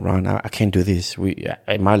 I want to run. I can't do this.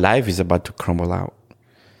 My life is about to crumble out.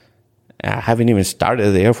 I haven't even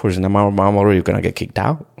started the Air Force, and I'm already gonna get kicked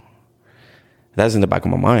out. That's in the back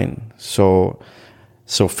of my mind. So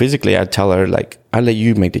physically, I tell her, like, I'll let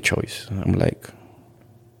you make the choice. I'm like,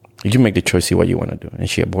 you make the choice, see what you want to do. And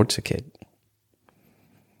she aborts a kid.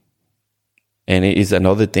 And it is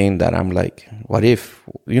another thing that I'm like, what if?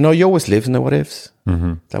 You always live in the what ifs.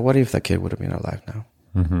 Mm-hmm. Like, what if that kid would have been alive now?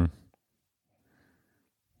 Mm-hmm.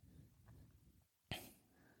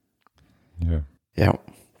 Yeah. Yeah.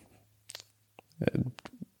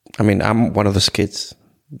 I mean, I'm one of those kids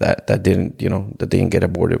that didn't get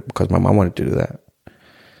aborted because my mom wanted to do that.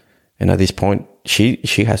 And at this point, she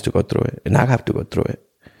has to go through it, and I have to go through it.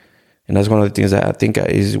 And that's one of the things that I think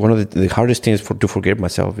is one of the hardest things to forgive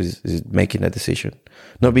myself is making that decision,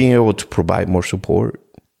 not being able to provide more support.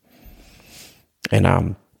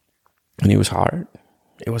 And it was hard.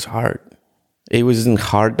 It was hard. It wasn't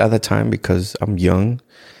hard at the time because I'm young.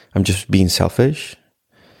 I'm just being selfish.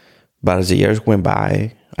 But as the years went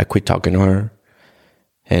by, I quit talking to her,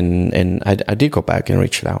 and I did go back and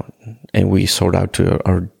reach out, and we sort out to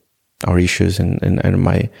our issues and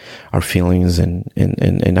our feelings, and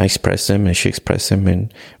I expressed them and she expressed them,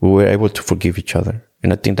 and we were able to forgive each other,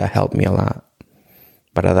 and I think that helped me a lot.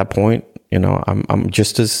 But at that point, I'm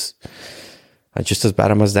just as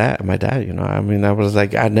bad as my dad. I mean, I was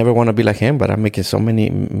like, I never want to be like him, but I'm making so many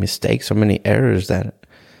mistakes, so many errors that.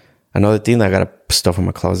 Another thing, I got stuff in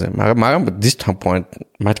my closet. At this point,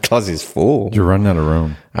 my closet is full. You're running out of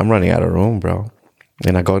room. I'm running out of room, bro.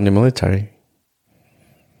 And I got in the military.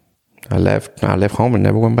 I left home and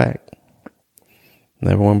never went back.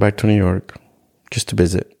 Never went back to New York just to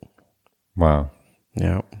visit. Wow.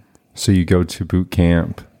 Yeah. So you go to boot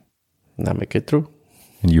camp. And I make it through.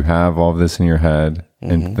 And you have all this in your head.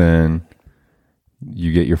 Mm-hmm. And then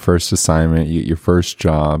you get your first assignment. You get your first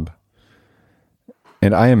job.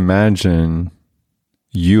 And I imagine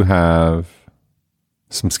you have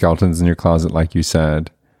some skeletons in your closet, like you said,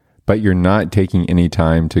 but you're not taking any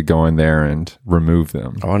time to go in there and remove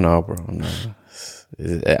them. Oh, no, bro. No.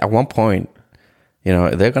 At one point,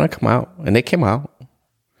 they're going to come out. And they came out.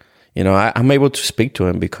 I'm able to speak to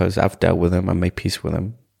them because I've dealt with them. I made peace with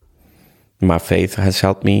them. My faith has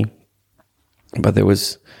helped me. But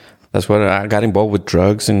that's what I got involved with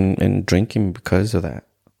drugs and drinking because of that.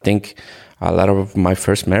 I think a lot of my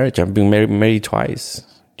first marriage, I've been married twice,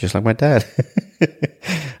 just like my dad.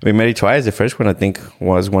 I've been married twice. The first one, I think,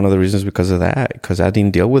 was one of the reasons because of that, because I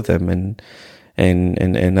didn't deal with them, and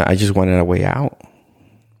I just wanted a way out.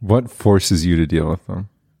 What forces you to deal with them?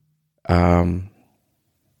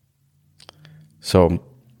 So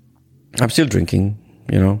I'm still drinking,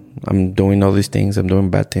 I'm doing all these things. I'm doing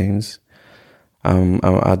bad things.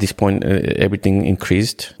 At this point, everything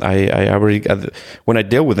increased. I already, when I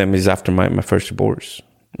deal with them is after my first divorce.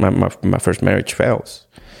 My first marriage fails.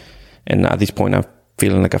 And at this point, I'm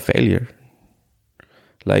feeling like a failure.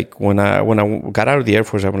 Like when I got out of the Air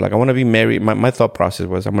Force, I'm like, I want to be married. My thought process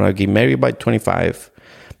was, I'm going to get married by 25.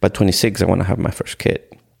 By 26, I want to have my first kid.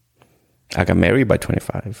 I got married by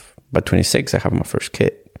 25. By 26, I have my first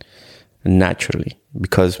kid. Naturally.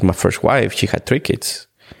 Because my first wife, she had 3 kids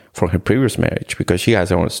from her previous marriage, because she has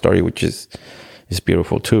her own story, which is is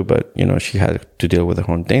beautiful too, but she had to deal with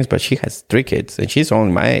her own things. But she has 3 kids, and she's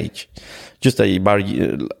only my age, just about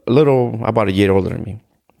a year older than me.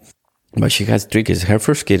 But she has 3 kids. Her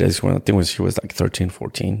first kid is when I think she was like 13,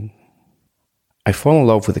 14. I fall in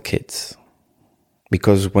love with the kids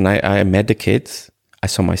because when I met the kids, I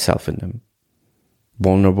saw myself in them.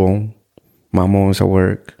 Vulnerable, mom was at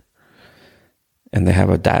work, and they have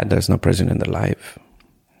a dad that's not present in their life.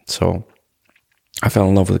 So I fell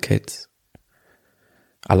in love with the kids.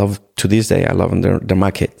 To this day, I love them. They're my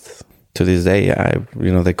kids. To this day,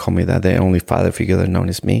 they call me that. The only father figure they're known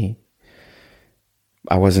as me.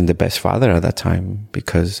 I wasn't the best father at that time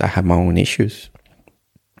because I had my own issues.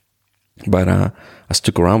 But I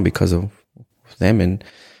stuck around because of them,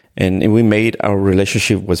 and we made our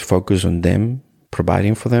relationship was focused on them,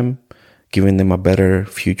 providing for them, giving them a better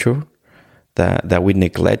future that we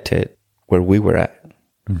neglected where we were at.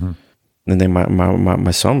 Mm-hmm. And then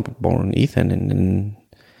my son born, Ethan, and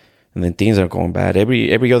then things are going bad.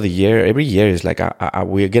 Every other year, is like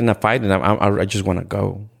we're getting a fight, and I just want to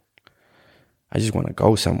go. I just want to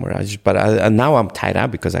go somewhere. Now I'm tied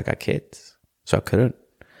up because I got kids, so I couldn't.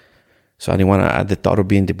 So I didn't want the thought of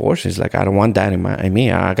being divorced. It's like I don't want that in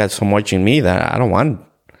me. I got so much in me that I don't want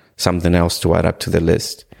something else to add up to the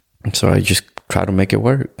list. So I just try to make it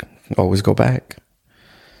work. Always go back.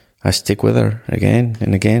 I stick with her again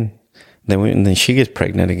and again. Then she gets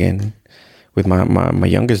pregnant again with my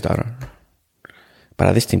youngest daughter. But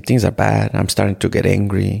at this time, things are bad. I'm starting to get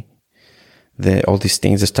angry. All these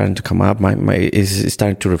things are starting to come up. It's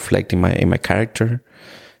starting to reflect in my character,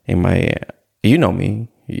 in my. You know me.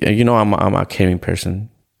 I'm a caring person.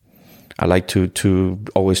 I like to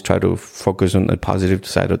always try to focus on the positive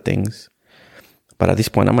side of things. But at this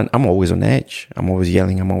point, I'm always on edge. I'm always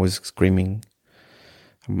yelling. I'm always screaming.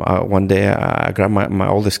 One day, I grabbed my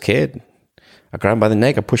oldest kid. I grabbed him by the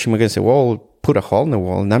neck. I pushed him against the wall, put a hole in the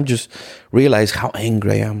wall, and I'm just realized how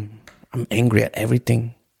angry I am. I'm angry at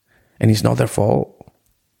everything, and it's not their fault.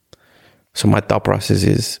 So my thought process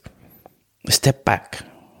is, step back.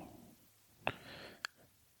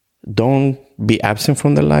 Don't be absent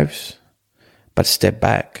from their lives, but step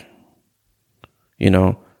back.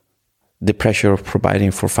 The pressure of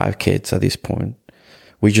providing for 5 kids at this point.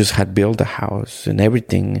 We just had built a house and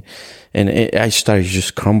everything. And I started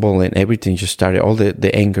just crumble, and everything just started. All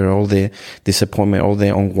the anger, all the disappointment, all the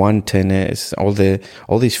unwantedness,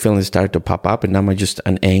 all these feelings started to pop up. And now I'm just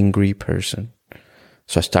an angry person.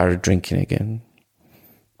 So I started drinking again.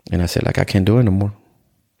 And I said, I can't do it no more.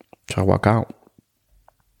 So I walk out.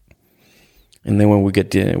 And then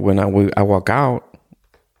when I walk out,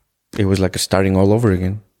 it was like starting all over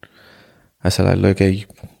again. I said, look, hey,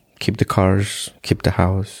 keep the cars, keep the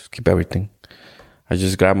house, keep everything. I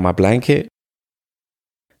just grabbed my blanket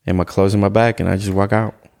and my clothes in my bag, and I just walk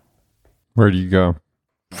out. Where do you go?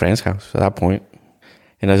 Friend's house at that point.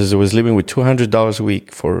 And I was living with $200 a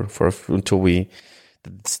week for until the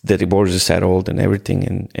divorce is settled and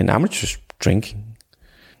everything. And I'm just drinking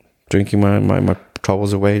my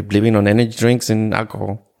troubles away, living on energy drinks and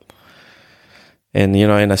alcohol. And,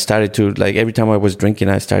 and I started to, every time I was drinking,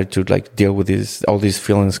 I started to, deal with all these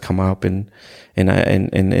feelings come up, and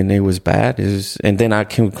it was bad. And then I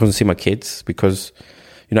couldn't see my kids because,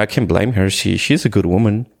 I can't blame her. She's a good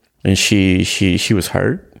woman, and she was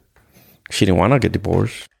hurt. She didn't want to get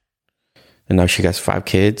divorced. And now she has 5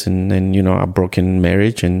 kids, and then, a broken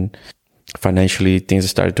marriage, and financially things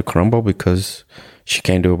started to crumble because she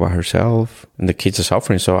can't do it by herself, and the kids are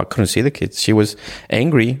suffering. So I couldn't see the kids. She was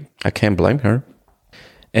angry. I can't blame her.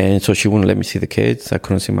 And so she wouldn't let me see the kids. I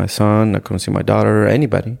couldn't see my son. I couldn't see my daughter or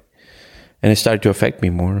anybody. And it started to affect me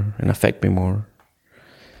more.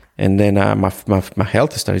 And then my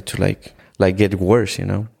health started to get worse,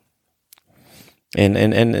 And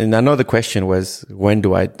another question was, when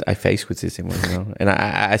do I face with this anymore, And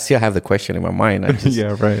I still have the question in my mind.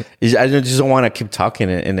 Yeah, right. I just don't want to keep talking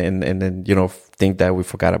and then think that we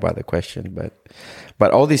forgot about the question.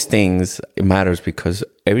 But all these things, it matters because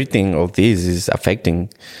everything of these is affecting,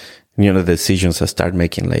 the decisions I start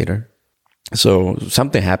making later. So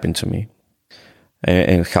something happened to me,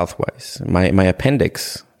 and health-wise, my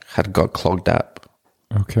appendix had got clogged up.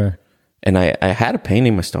 Okay. And I had a pain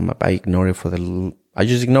in my stomach. I ignored it I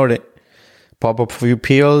just ignored it. Pop up a few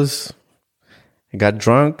pills. I got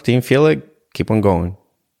drunk, didn't feel it, keep on going.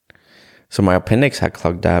 So my appendix had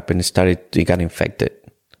clogged up, and it got infected.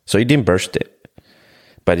 So it didn't burst it,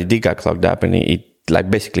 but it did get clogged up, and it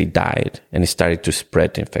basically died, and it started to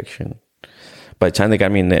spread the infection. By the time they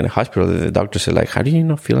got me in the hospital, the doctor said, how do you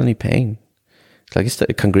not feel any pain? It's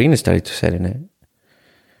gangrene started to set in it.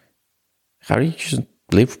 How do you just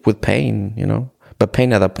live with pain, But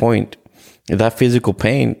pain at that point That physical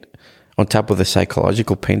pain, on top of the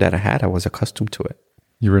psychological pain that I had, I was accustomed to it.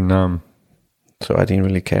 You were numb. So I didn't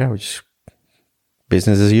really care. I was just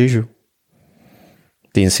business as usual.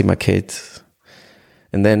 Didn't see my kids.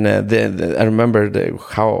 And then I remember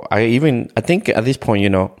how I think at this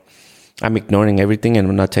point, I'm ignoring everything and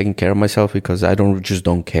I'm not taking care of myself because I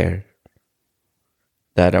don't care.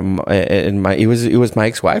 That it was my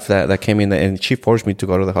ex-wife that came in and she forced me to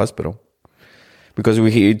go to the hospital because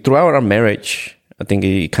throughout our marriage, I think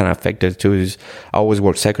it kind of affected too. Is I always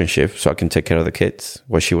worked second shift so I can take care of the kids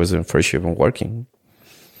while she was in first shift and working.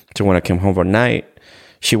 So when I came home at night,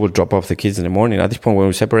 she would drop off the kids in the morning. At this point, when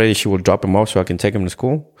we separated, she would drop them off so I can take them to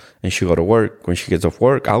school, and she go to work. When she gets off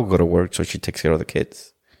work, I'll go to work so she takes care of the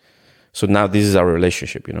kids. So now this is our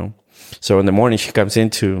relationship, So in the morning, she comes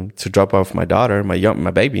in to drop off my daughter,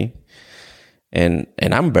 my baby, and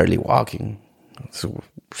I'm barely walking. So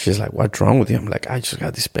she's like, "What's wrong with you?" I'm like, "I just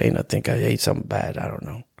got this pain. I think I ate something bad. I don't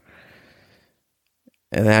know."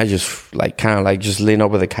 And then I just just lean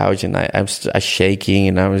over the couch and I'm shaking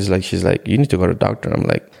and I was like, she's like, "You need to go to the doctor." I'm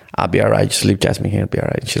like, "I'll be all right. Just leave Jasmine here. I'll be all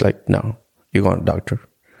right." And she's like, "No, you're going to the doctor."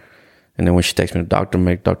 And then when she takes me to the doctor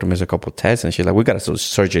makes a couple of tests and she's like, "We got to do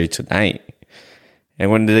surgery tonight."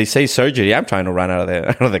 And when they say surgery, I'm trying to run out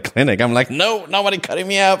of the clinic. I'm like, "No, nobody cutting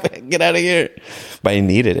me up. Get out of here." But I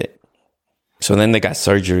needed it. So then they got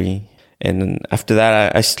surgery. And then after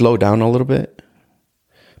that, I slowed down a little bit.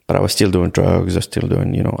 But I was still doing drugs. I was still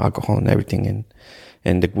doing, alcohol and everything.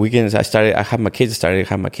 And the weekends, I started to have my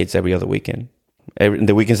kids every other weekend.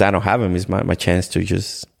 The weekends I don't have them is my chance to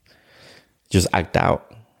just act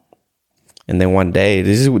out. And then one day, I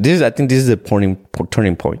think this is the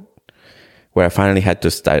turning point where I finally had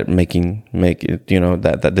to start make it,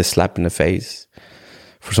 that the slap in the face.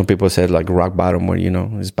 For some people said like rock bottom where,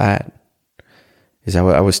 it's bad. Is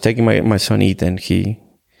I was taking my son Ethan, he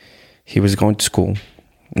was going to school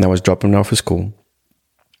and I was dropping him off at school.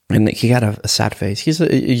 And he had a sad face.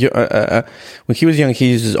 When he was young,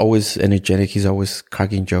 he's always energetic. He's always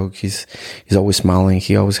cracking jokes. He's always smiling.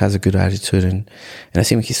 He always has a good attitude. And I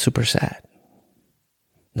see him, he's super sad.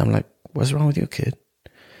 And I'm like, "What's wrong with you, kid?"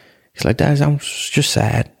 He's like, "Dad, I'm just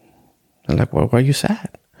sad." I'm like, "Well, why are you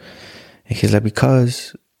sad?" And he's like,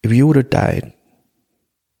 "Because if you would have died,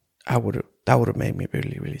 that would have made me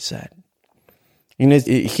really, really sad." He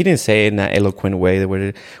didn't say it in that eloquent way where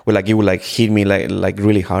it would like hit me like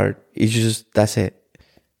really hard. It's just, that's it.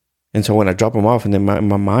 And so when I drop him off and then in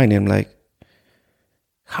my mind, I'm like,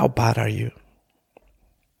 how bad are you?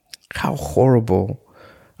 How horrible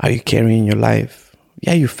are you carrying your life?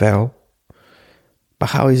 Yeah, you fell. But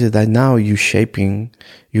how is it that now you're impacting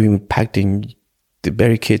the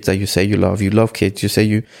very kids that you say you love? You love kids. You say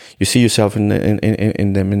you see yourself in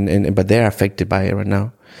them, but they're affected by it right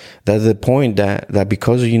now. That's the point that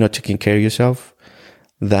because you're not taking care of yourself,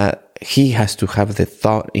 that he has to have the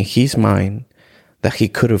thought in his mind that he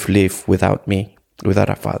could have lived without me, without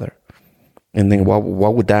a father. And then what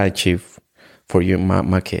would that achieve for you,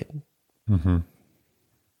 my kid? Mm-hmm.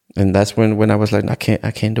 And that's when I was like, I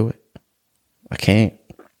can't do it. I can't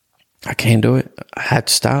do it. I had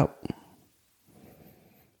to stop.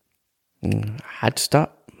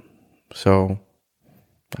 So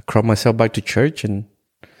I crawled myself back to church, and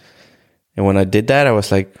when I did that, I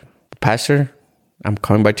was like, "Pastor, I'm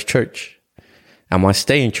coming back to church. I'm gonna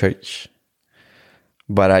stay in church,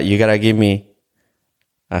 but you gotta give me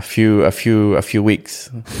a few weeks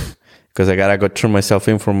because I gotta go turn myself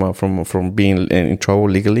in from being in trouble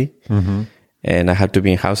legally, mm-hmm. and I have to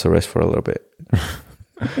be in house arrest for a little bit."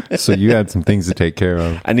 So you had some things to take care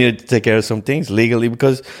of. I needed to take care of some things legally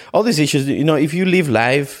because all these issues, if you live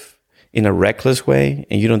life in a reckless way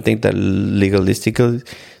and you don't think that legalistically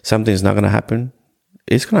something's not going to happen,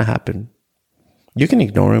 it's going to happen. You can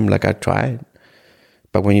ignore them like I tried.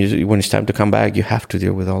 But when it's time to come back, you have to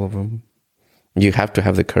deal with all of them. You have to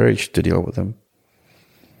have the courage to deal with them.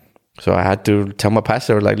 So I had to tell my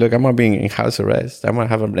pastor, like, "Look, I'm going to be in house arrest. I'm going to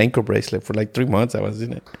have an ankle bracelet for like 3 months." I was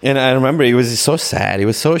in it. And I remember it was so sad. It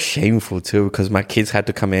was so shameful too, because my kids had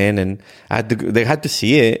to come in and they had to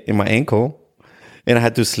see it in my ankle. And I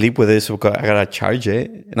had to sleep with it, so I got to charge it.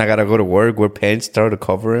 And I got to go to work where pants start to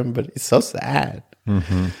cover him. But it's so sad.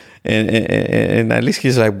 Mm-hmm. And at least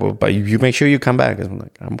he's like, "Well, but you make sure you come back." I'm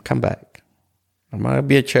like, "I'm come back. I'm going to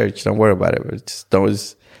be at church. Don't worry about it. But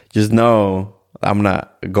just know I'm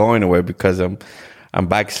not going away because I'm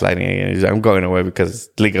backsliding. I'm going away because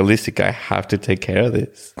legalistic. I have to take care of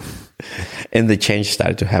this." And the change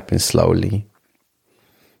started to happen slowly.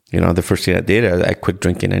 The first thing I did, I quit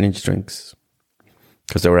drinking energy drinks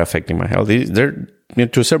because they were affecting my health. They're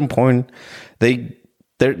to a certain point, they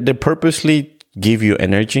purposely give you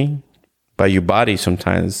energy, But your body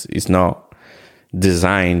sometimes is not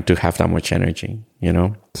designed to have that much energy, you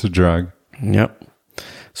know? It's a drug. Yep.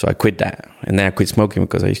 So I quit that. And then I quit smoking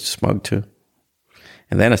because I used to smoke too.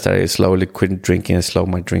 And then I started slowly quitting drinking and slow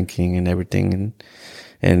my drinking and everything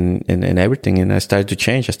and everything. And I started to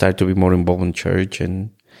change. I started to be more involved in church and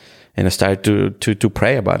I started to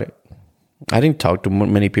pray about it. I didn't talk to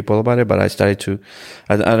many people about it, but I started to.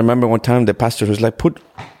 I remember one time the pastor was like, put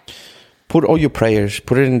all your prayers,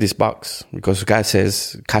 put it in this box, because God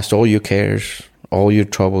says, cast all your cares, all your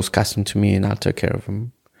troubles, cast them to me and I'll take care of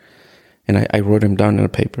them. And I wrote them down in a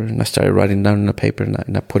paper, and I started writing down in a paper, and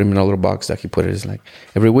I put them in a little box that he put it. It's like,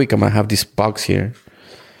 every week I'm going to have this box here.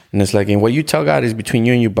 And it's like, and what you tell God is between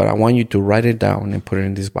you and you, but I want you to write it down and put it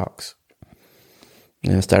in this box.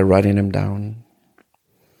 And I started writing them down.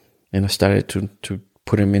 And I started to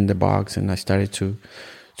put them in the box, and I started to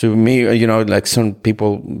me, you know, like some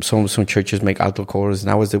people, some churches make altar calls, and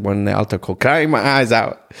I was the one in the altar call, crying my eyes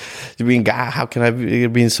out. Being, God, how can I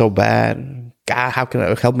be so bad? God, how can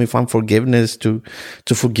I help me find forgiveness to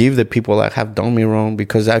forgive the people that have done me wrong?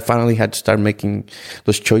 Because I finally had to start making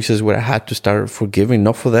those choices where I had to start forgiving,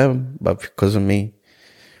 not for them, but because of me.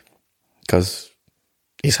 Because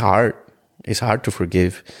it's hard. It's hard to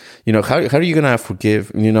forgive. You know, how are you going to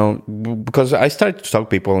forgive? You know, because I started to talk to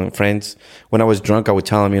people and friends. When I was drunk, I would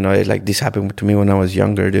tell them, you know, like, this happened to me when I was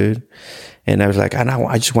younger, dude. And I was like,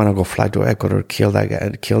 I just want to go fly to Ecuador, kill that guy,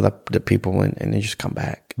 kill the people, and then just come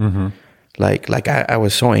back. Mm-hmm. Like I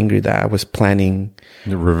was so angry that I was planning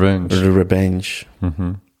the revenge.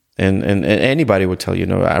 Mm-hmm. And anybody would tell you, you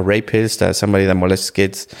know, a rapist, somebody that molests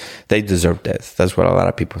kids, they deserve death. That's what a lot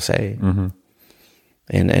of people say. Mm-hmm.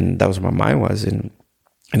 And that was where my mind was. And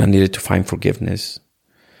I needed to find forgiveness.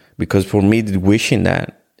 Because for me, wishing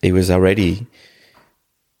that, it was already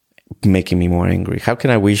making me more angry. How can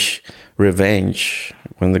I wish revenge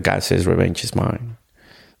when the God says revenge is mine?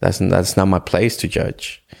 That's not my place to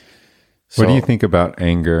judge. So, what do you think about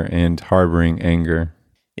anger and harboring anger?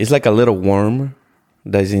 It's like a little worm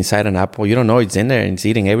that's inside an apple. You don't know it's in there, and it's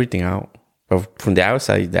eating everything out. But from the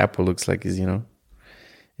outside, the apple looks like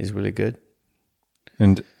it's really good.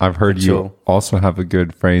 And I've heard you also have a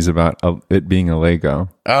good phrase about it being a Lego.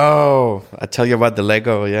 Oh, I tell you about the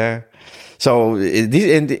Lego, yeah. So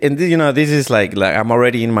this, you know, this is like I'm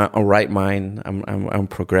already in my right mind. I'm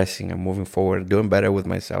progressing. I'm moving forward, doing better with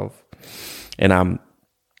myself. And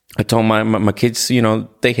I told my kids, you know,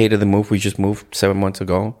 they hated the move. We just moved 7 months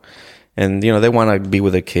ago. And, you know, they want to be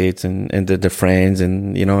with their kids and their friends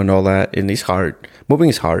and, you know, and all that. And it's hard. Moving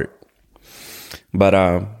is hard.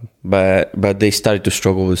 But they started to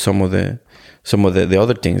struggle with some of the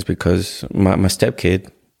other things, because my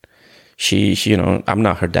stepkid, she, you know, I'm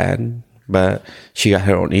not her dad, but she got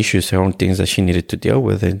her own issues, her own things that she needed to deal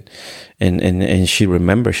with. And she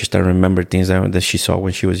started to remember things that she saw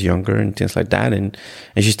when she was younger and things like that. And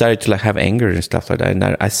she started to like have anger and stuff like that. And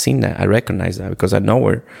I seen that. I recognize that because I know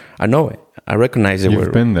her. I know it. I recognize it.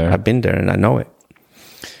 You've been there. I've been there and I know it.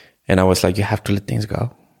 And I was like, you have to let things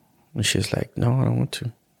go. And she was like, no, I don't want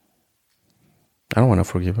to. I don't want to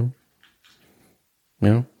forgive him. You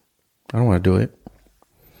know, I don't want to do it.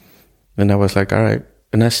 And I was like, all right.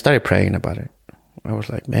 And I started praying about it. I was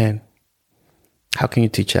like, man, how can you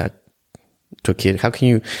teach that to a kid? How can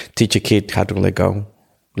you teach a kid how to let go?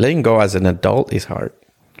 Letting go as an adult is hard.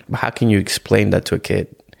 But how can you explain that to a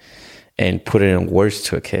kid and put it in words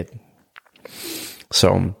to a kid?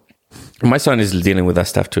 So my son is dealing with that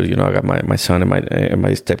stuff too. You know, I got my son and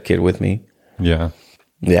my stepkid with me. Yeah.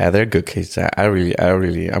 Yeah, they're good kids.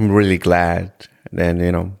 I'm really glad. And,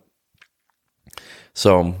 you know,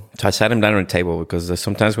 so I sat him down on the table, because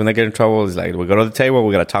sometimes when they get in trouble, it's like, we go to the table,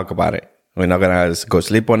 we got to talk about it. We're not going to go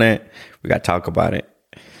sleep on it. We got to talk about it.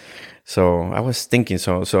 So I was thinking,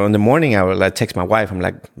 so in the morning, I would like text my wife. I'm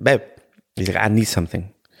like, babe, he's like, I need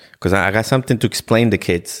something, because I got something to explain to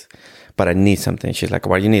kids, but I need something. She's like,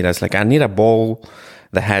 what do you need? I was like, I need a bowl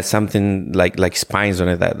that has something like spines on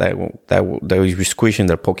it that you squish and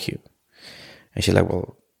they'll poke you. And she's like,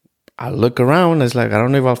 well, I'll look around. It's like, I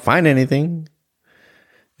don't know if I'll find anything.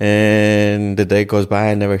 And the day goes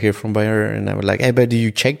by, I never hear from her. And I was like, hey, but do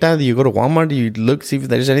you check that? Do you go to Walmart? Do you look, see if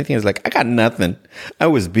there's anything? It's like, I got nothing. I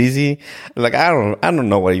was busy. Like, I don't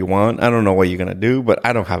know what you want. I don't know what you're going to do, but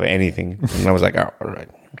I don't have anything. And I was like, oh, all right.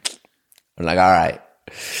 I'm like, all right.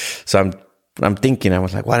 So I'm thinking, I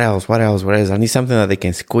was like, what else? I need something that they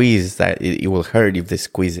can squeeze, that it will hurt if they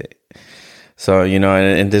squeeze it. So, you know,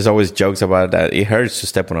 and there's always jokes about that. It hurts to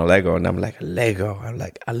step on a Lego. And I'm like, a Lego. I'm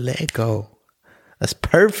like, a Lego. That's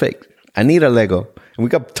perfect. I need a Lego. And we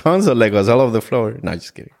got tons of Legos all over the floor. No,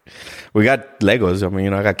 just kidding. We got Legos. I mean,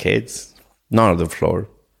 you know, I got kids. Not on the floor.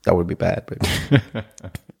 That would be bad. But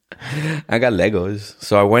I got Legos.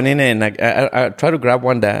 So I went in and I tried to grab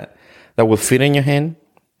one that will fit in your hand.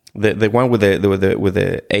 The one with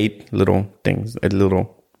the 8 little things, 8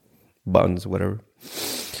 little buttons, whatever.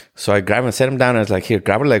 So I grabbed and set them down. And I was like, here,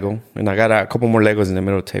 grab a Lego. And I got a couple more Legos in the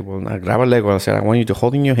middle of the table. And I grabbed a Lego. And I said, I want you to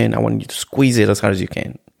hold it in your hand. I want you to squeeze it as hard as you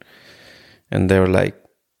can. And they were like,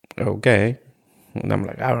 okay. And I'm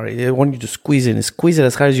like, all right, I want you to squeeze it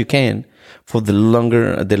as hard as you can for the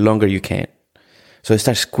longer you can. So I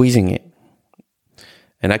start squeezing it.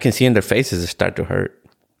 And I can see in their faces it start to hurt.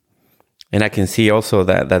 And I can see also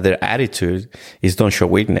that their attitude is don't show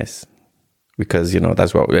weakness. Because,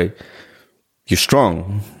 that's what you're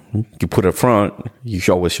strong. You put it front, you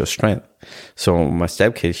always show strength. So my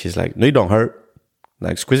stepkid, she's like, no, you don't hurt.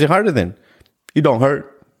 Like, squeeze it harder then. You don't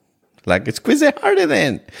hurt. Like, squeeze it harder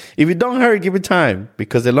then. If it don't hurt, give it time.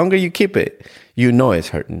 Because the longer you keep it, it's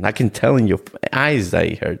hurting. I can tell in your eyes that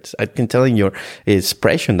it hurts. I can tell in your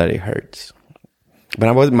expression that it hurts.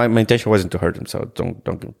 But my intention wasn't to hurt him, so don't.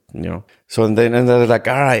 So and they're like,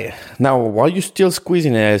 all right, now while you're still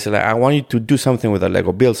squeezing it, I said, like, I want you to do something with a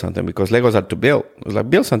Lego, build something, because Legos are to build. I was like,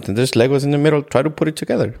 build something. There's Legos in the middle. Try to put it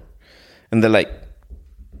together. And they're like,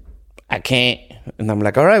 I can't. And I'm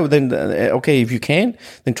like, all right, well then, okay, if you can,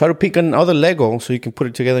 then try to pick another Lego so you can put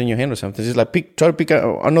it together in your hand or something. It's like try to pick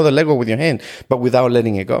another Lego with your hand, but without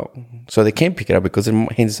letting it go. So they can't pick it up because their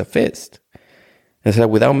hand is a fist. And so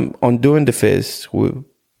without undoing the fist, we'll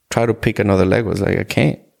try to pick another Lego. It's like, I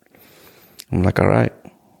can't. I'm like, all right.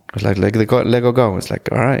 It's like, let Lego go. It's like,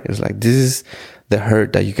 all right. It's like, this is the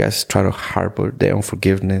hurt that you guys try to harbor, the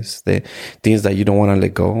unforgiveness, the things that you don't want to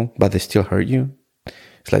let go, but they still hurt you.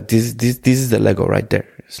 It's like, this is the Lego right there.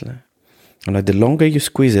 It's like, I'm like, the longer you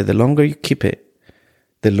squeeze it, the longer you keep it,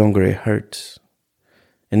 the longer it hurts.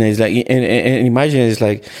 And it's like, and imagine it's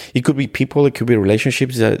like, it could be people, it could be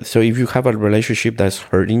relationships. So if you have a relationship that's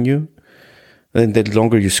hurting you, then the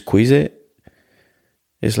longer you squeeze it,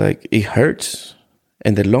 it's like, it hurts.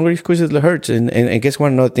 And the longer you squeeze it, it hurts. And guess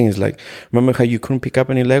what? Another thing is like, remember how you couldn't pick up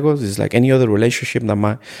any Legos? It's like any other relationship that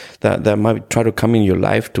might try to come in your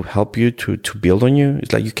life to help you, to build on you.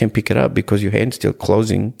 It's like, you can't pick it up because your hand's still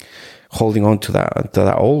closing, holding on to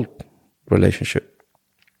that old relationship,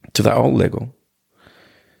 to that old Lego.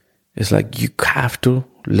 It's like, you have to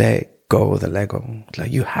let go of the Lego. It's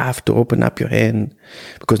like, you have to open up your hand.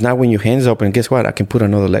 Because now when your hand's open, guess what? I can put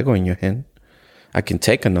another Lego in your hand. I can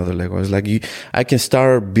take another Lego. It's like, I can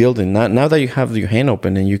start building. Now that you have your hand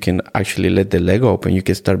open and you can actually let the Lego open, you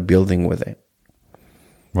can start building with it.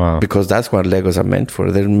 Wow. Because that's what Legos are meant for.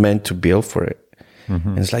 They're meant to build for it. Mm-hmm.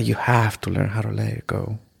 And it's like, you have to learn how to let it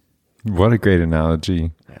go. What a great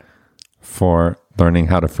analogy for learning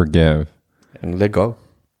how to forgive. And let go.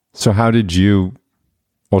 So how did you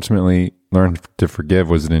ultimately learn to forgive?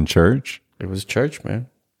 Was it in church? It was church, man.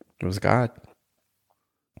 It was God.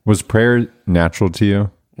 Was prayer natural to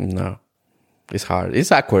you? No. It's hard.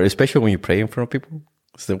 It's awkward, especially when you pray in front of people.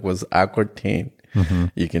 So it was awkward thing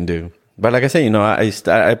you can do. But like I said,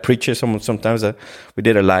 I preach it sometimes. We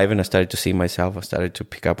did a live and I started to see myself. I started to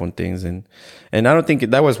pick up on things. And I don't think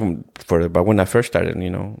that was further. But when I first started,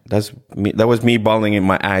 that was me bawling in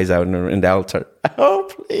my eyes out in the altar. Oh,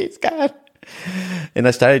 please, God. And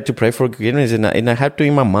I started to pray for forgiveness. And I had to,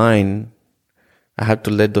 in my mind, I had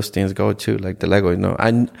to let those things go too. Like the Lego,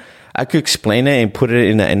 I could explain it and put it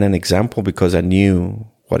in an example because I knew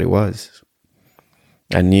what it was.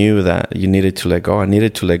 I knew that you needed to let go. I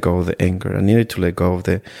needed to let go of the anger. I needed to let go of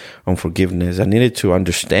the unforgiveness. I needed to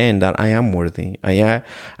understand that I am worthy. I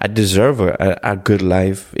deserve a good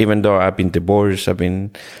life, even though I've been divorced. I've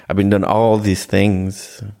been done all these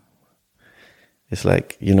things. It's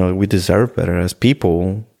like, we deserve better as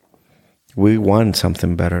people. We want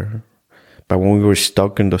something better. But when we were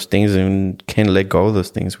stuck in those things and can't let go of those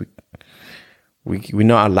things, we're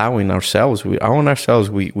not allowing ourselves. We own ourselves.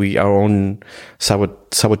 We our own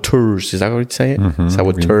saboteurs. Is that what you say? Mm-hmm.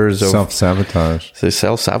 Saboteurs of self-sabotage. So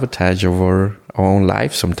self-sabotage of our own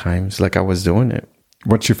life sometimes, like I was doing it.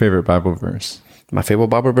 What's your favorite Bible verse? My favorite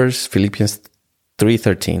Bible verse, Philippians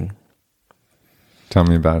 3:13. Tell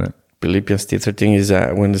me about it. Philippians 3:13 is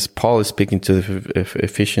when Paul is speaking to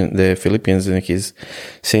the Philippians, and he's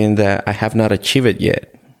saying that I have not achieved it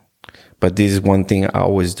yet, but this is one thing I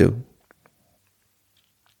always do.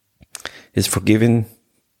 Is forgiving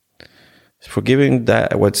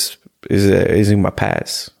that is in my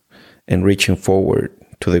past and reaching forward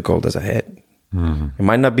to the goal that's ahead. Mm-hmm. It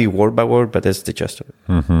might not be word by word, but that's the gist of it.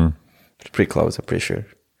 Mm-hmm. It's pretty close, I'm pretty sure.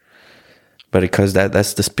 But because that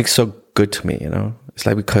speaks so good to me, It's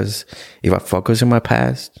like, because if I focus on my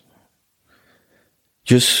past,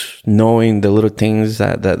 just knowing the little things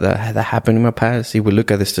that happened in my past, if we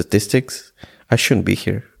look at the statistics, I shouldn't be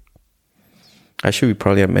here. I should be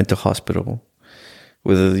probably at a mental hospital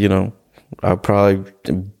with, you know, I'll probably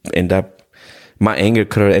end up, my anger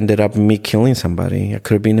could have ended up me killing somebody. I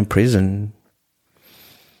could have been in prison.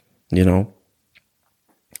 You know,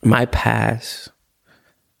 my past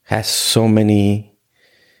has so many,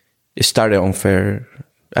 it started unfair.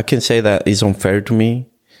 I can say that it's unfair to me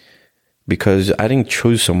because I didn't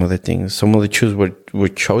choose some of the things. Some of the choices were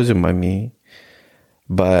chosen by me.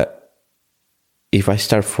 But if I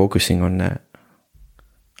start focusing on that,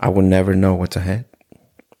 I will never know what's ahead.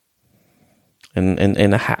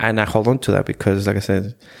 And I hold on to that because, like I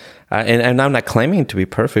said, and I'm not claiming to be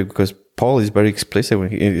perfect because Paul is very explicit when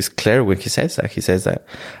he is clear when he says that. He says that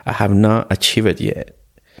I have not achieved it yet.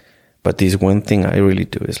 But this one thing I really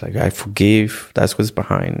do is like I forgive, that's what's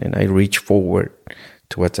behind, and I reach forward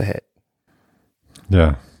to what's ahead.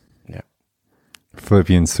 Yeah. Yeah.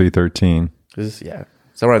 Philippians 3:13. Yeah.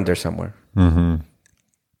 It's around there somewhere. Mm-hmm.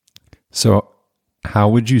 So how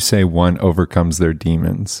would you say one overcomes their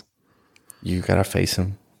demons? You gotta face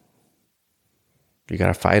them. You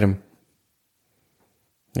gotta fight them.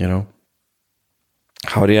 You know?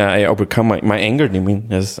 How do I overcome my anger demon?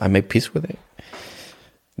 As I make peace with it.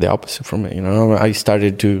 The opposite from it, you know. I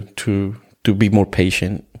started to be more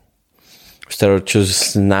patient instead of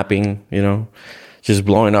just snapping, you know, just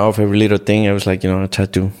blowing off every little thing. I was like, you know, I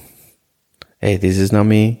tried to, hey, this is not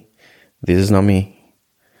me. This is not me.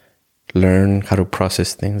 Learn how to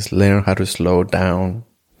process things. Learn how to slow down.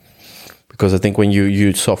 Because I think when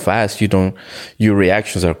you're so fast, your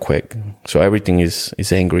reactions are quick. So everything is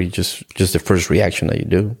angry, just the first reaction that you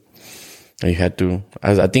do. And you had to,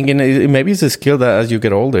 I think maybe it's a skill that as you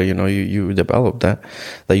get older, you know, you develop that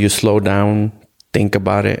you slow down, think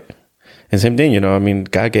about it. And same thing, you know, I mean,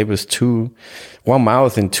 God gave us one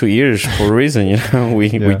mouth and 2 ears for a reason, you know, we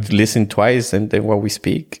listen twice and then what we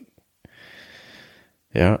speak.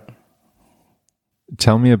 Yeah.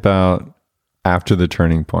 Tell me about after the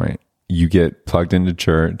turning point. You get plugged into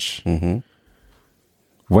church. Mm-hmm.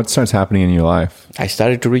 What starts happening in your life? I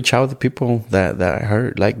started to reach out to people that I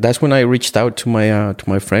heard. Like that's when I reached out to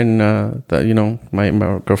my friend. That you know, my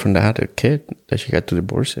girlfriend that had a kid that she had to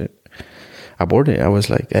abort it. I was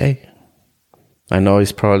like, hey, I know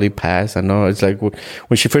it's probably past. I know it's like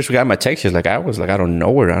when she first got my text, she's like, I don't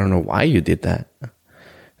know her. I don't know why you did that.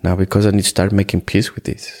 Now because I need to start making peace with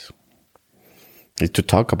this. To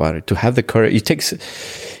talk about it, to have the courage.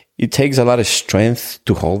 It takes a lot of strength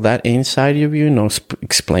to hold that inside of you,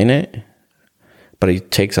 explain it. But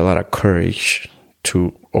it takes a lot of courage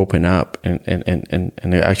to open up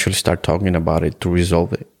and actually start talking about it to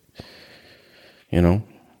resolve it. You know?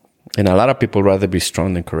 And a lot of people rather be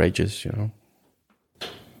strong than courageous, you know?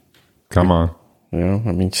 Come on. You know,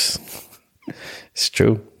 I mean, it's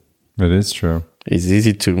true. It is true. It's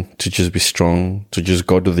easy to just be strong, to just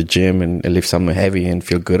go to the gym and lift something heavy and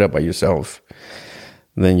feel good about yourself.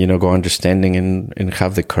 Then, you know, go understanding and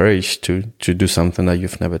have the courage to do something that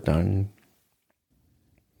you've never done.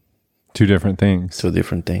 Two different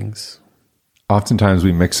things. Oftentimes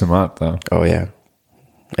we mix them up, though. Oh, yeah.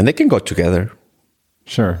 And they can go together.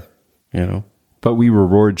 Sure. You know. But we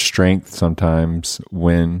reward strength sometimes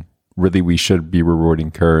when really we should be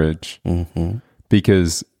rewarding courage. Mm-hmm.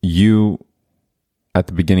 Because at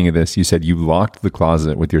the beginning of this, you said you locked the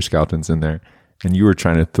closet with your skeletons in there. And you were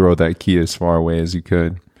trying to throw that key as far away as you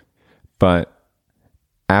could. But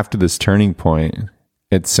after this turning point,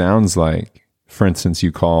 it sounds like, for instance,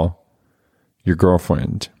 you call your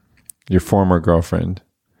girlfriend, your former girlfriend,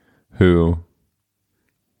 who,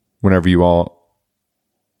 whenever you all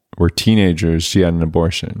were teenagers, she had an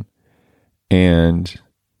abortion. And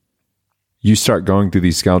you start going through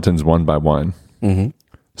these skeletons one by one. Mm-hmm.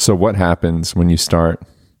 So what happens when you start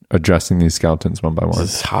addressing these skeletons one by one?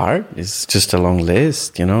 It's hard. It's just a long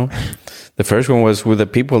list, you know. The first one was with the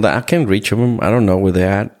people that I can't reach them. I don't know where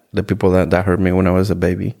they're at. The people that hurt me when I was a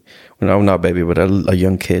baby. When I'm not a baby, but a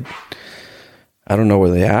young kid. I don't know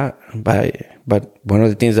where they're at. But one of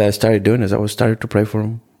the things that I started doing is I started to pray for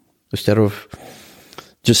them. Instead of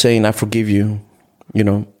just saying, I forgive you, you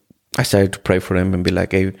know, I started to pray for them and be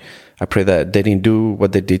like, hey, I pray that they didn't do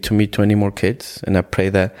what they did to me to any more kids. And I pray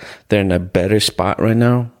that they're in a better spot right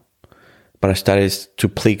now. But I started to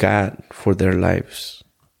plead God for their lives.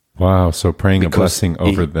 Wow. So praying a blessing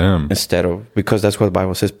over them. Because that's what the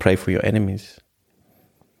Bible says, pray for your enemies.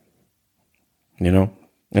 You know?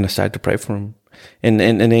 And I started to pray for them. And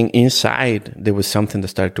then inside, there was something that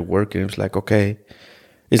started to work. And it was like, okay.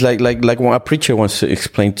 It's like when a preacher once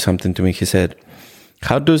explained something to me. He said,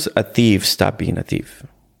 how does a thief stop being a thief?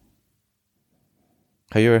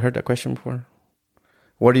 Have you ever heard that question before?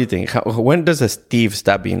 What do you think? When does a thief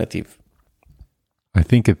stop being a thief? I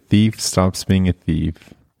think a thief stops being a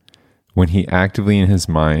thief when he actively in his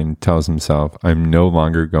mind tells himself, I'm no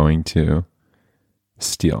longer going to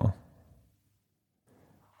steal.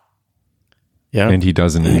 Yeah. And he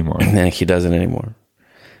doesn't anymore. And he doesn't anymore.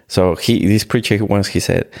 So this preacher once he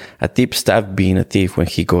said, a thief stops being a thief when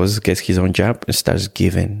he gets his own job and starts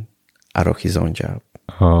giving out of his own job.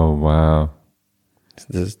 Oh, wow.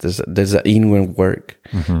 There's an inward work.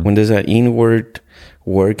 Mm-hmm. When there's an inward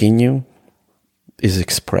work in you, is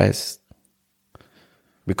expressed.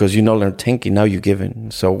 Because you're not learning taking, now you're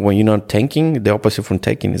giving. So when you're not taking, the opposite from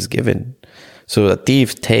taking is giving. So a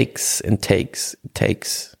thief takes and takes.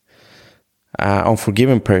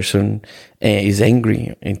 Unforgiving person is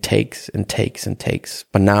angry and takes and takes and takes.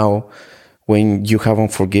 But now, when you have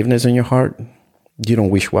unforgiveness in your heart, you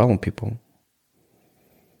don't wish well on people.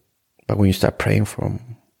 But when you start praying for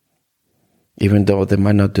them, even though they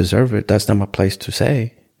might not deserve it, that's not my place to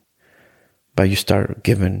say. But you start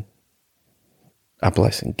giving a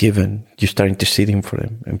blessing, you're starting to interceding for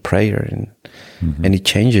them in prayer, and it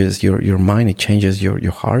changes your mind, it changes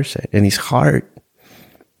your heart set, and it's hard.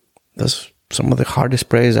 That's some of the hardest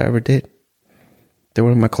prayers I ever did. They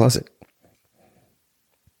were in my closet,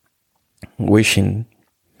 wishing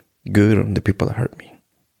good on the people that hurt me.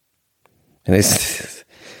 And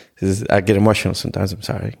I get emotional sometimes. I'm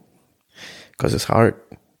sorry, because it's hard.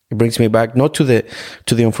 It brings me back not to the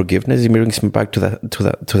unforgiveness. It brings me back to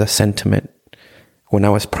the sentiment when I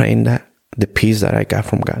was praying, that the peace that I got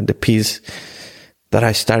from God, the peace that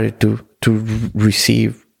I started to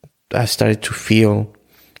receive, I started to feel.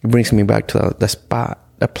 It brings me back to the spot,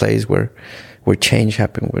 a place where change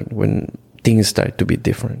happened, when things started to be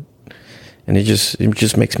different, and it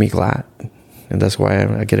just makes me glad, and that's why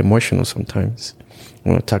I get emotional sometimes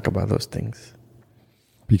when I talk about those things.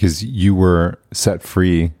 Because you were set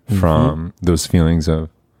free from those feelings of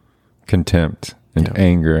contempt and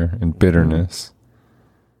anger and bitterness.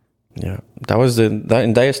 Yeah, that was and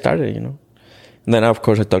that I started, And then of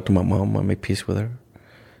course I talked to my mom. I made peace with her,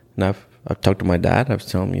 and I've talked to my dad. I've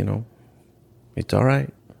told him, it's all right.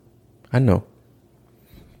 I know,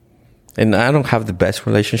 and I don't have the best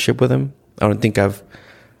relationship with him. I don't think I've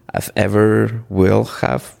ever will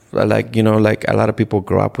have. Like a lot of people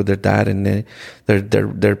grow up with their dad, and their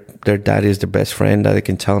dad is their best friend. That they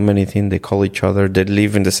can tell them anything. They call each other. They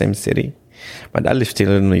live in the same city. My dad lives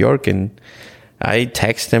still in New York, and I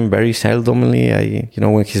text him very seldomly.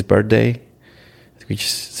 When his birthday, which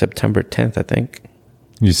is September 10th, I think.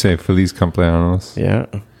 You say Feliz Cumpleaños. Yeah,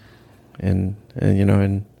 and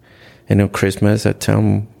on Christmas I tell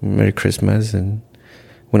him Merry Christmas, and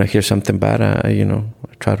when I hear something bad, I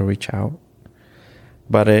try to reach out.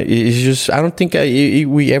 But it's just, I don't think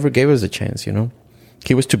we ever gave us a chance,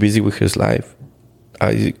 He was too busy with his life.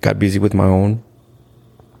 I got busy with my own,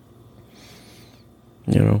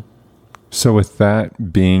 So with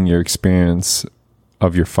that being your experience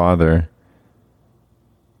of your father,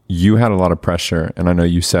 you had a lot of pressure. And I know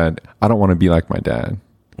you said, I don't want to be like my dad.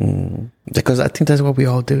 Because I think that's what we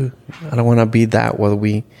all do. I don't want to be that what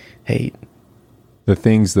we hate. The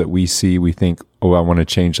things that we see, we think, oh, I want to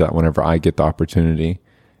change that whenever I get the opportunity.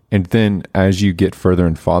 And then as you get further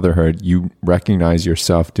in fatherhood, you recognize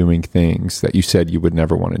yourself doing things that you said you would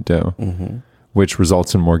never want to do, which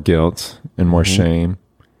results in more guilt and more shame.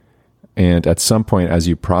 And at some point, as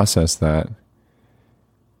you process that,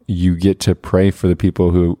 you get to pray for the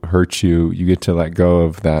people who hurt you. You get to let go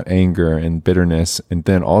of that anger and bitterness, and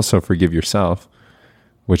then also forgive yourself,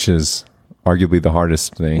 which is arguably the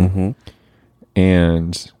hardest thing.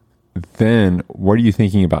 And then what are you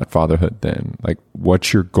thinking about fatherhood then? Like,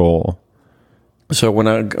 what's your goal? So when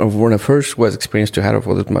I first was experienced to have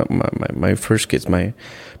my first kids, my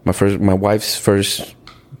wife's first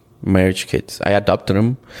marriage kids, I adopted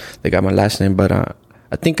them. They got my last name, but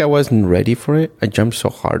I think I wasn't ready for it. I jumped so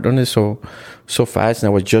hard on it, so fast, and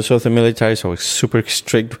I was just out of the military, so I was super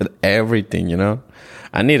strict with everything.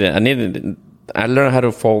 I learned how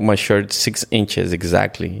to fold my shirt 6 inches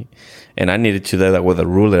exactly, and I needed to do that with a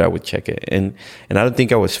ruler. I would check it, and I don't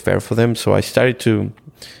think I was fair for them, so I started to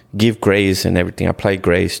give grace and everything. I applied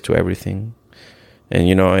grace to everything, and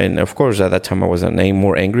and of course at that time I was a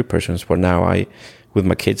more angry person. But now with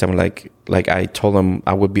my kids, I'm like I told them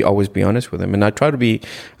I would always be honest with them, and I try to be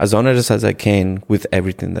as honest as I can with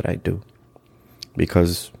everything that I do,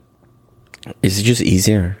 because it's just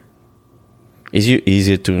easier. It's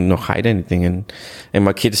easier to not hide anything, and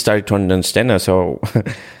my kids started to understand that. So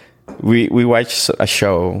we watched a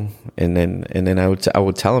show, and then I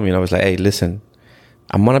would tell them, I was like, hey, listen,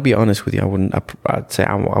 I'm gonna be honest with you. I'd say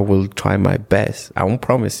I will try my best. I won't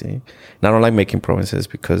promise you. And I don't like making promises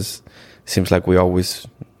because it seems like we always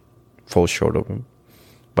fall short of them.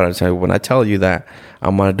 But I say when I tell you that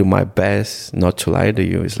I'm gonna do my best not to lie to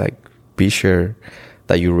you, it's like be sure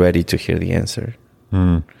that you're ready to hear the answer.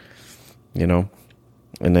 You know.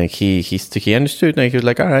 And then he understood, and he was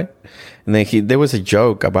like, all right. And then there was a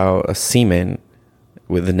joke about a seaman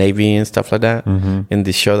with the Navy and stuff like that in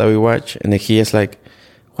this show that we watch. And then he is like,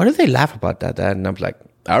 why do they laugh about that, Dad? And I'm like,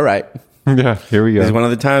 all right. Yeah, here we go. This is one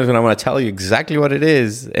of the times when I'm going to tell you exactly what it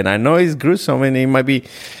is. And I know it's gruesome and it might be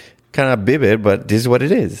kind of vivid, but this is what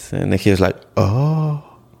it is. And then he was like, oh,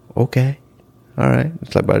 okay. All right.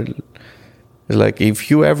 It's like,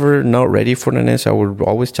 if you ever not ready for an answer, I would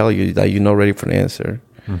always tell you that you're not ready for an answer.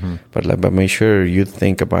 But make sure you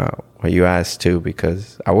think about what you ask too,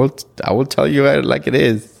 because I will tell you like it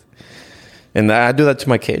is. And I do that to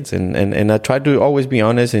my kids, and I try to always be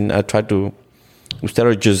honest, and I try to, instead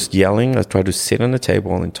of just yelling, I try to sit on the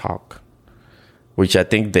table and talk, which I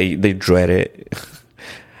think they dread it.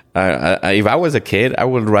 If I was a kid, I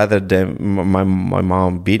would rather my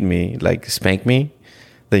mom beat me, like spank me,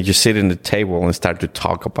 than just sit in the table and start to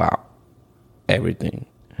talk about everything.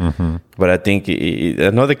 But I think I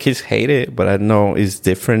know the kids hate it, but I know it's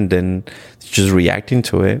different than just reacting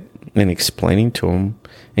to it and explaining to them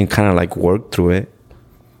and kind of like work through it.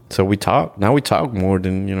 So we talk. Now we talk more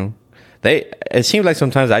than, it seems like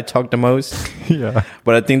sometimes I talk the most. Yeah.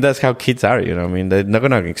 But I think that's how kids are, I mean, they're not going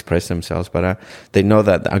to express themselves, but they know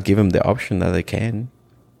that I'll give them the option that they can.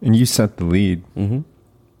 And you set the lead. You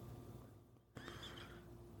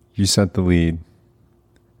set the lead.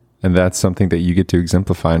 And that's something that you get to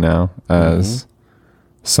exemplify now as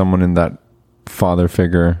someone in that father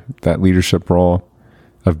figure, that leadership role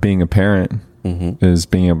of being a parent is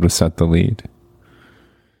being able to set the lead.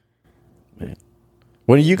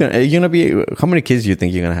 What are you gonna be? How many kids do you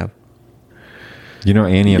think you're gonna have?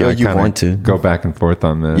 Annie and I kind of go back and forth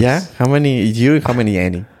on this. Yeah, how many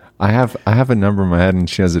Annie? I have a number in my head, and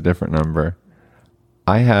she has a different number.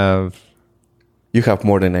 You have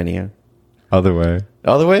more than Annie. Huh? Other way.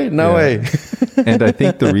 Other way? No way. And I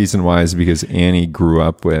think the reason why is because Annie grew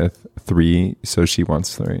up with 3, so she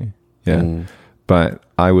wants 3. Yeah. But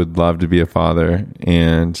I would love to be a father,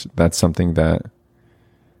 and that's something that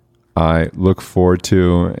I look forward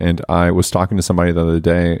to. And I was talking to somebody the other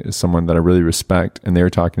day, someone that I really respect, and they were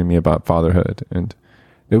talking to me about fatherhood, and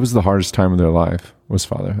it was the hardest time of their life was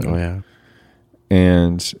fatherhood. Oh yeah.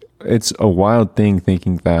 And it's a wild thing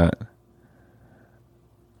thinking that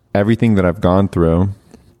everything that I've gone through,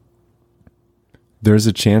 there's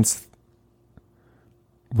a chance,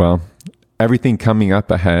 everything coming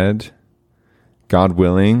up ahead, God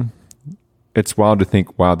willing, it's wild to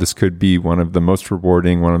think, wow, this could be one of the most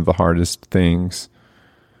rewarding, one of the hardest things.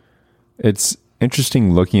 It's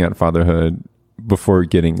interesting looking at fatherhood before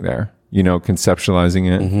getting there,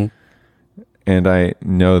 conceptualizing it. And I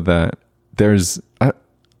know that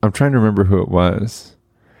I'm trying to remember who it was,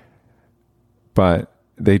 but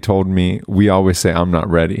they told me, we always say I'm not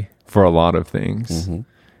ready for a lot of things.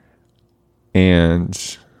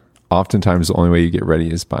 And oftentimes the only way you get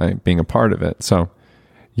ready is by being a part of it. So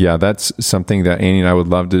yeah, that's something that Annie and I would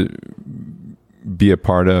love to be a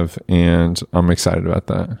part of. And I'm excited about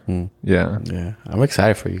that. Yeah. Yeah. I'm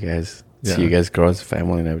excited for you guys. See you guys grow as a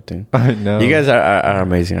family and everything. I know. You guys are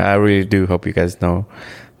amazing. I really do hope you guys know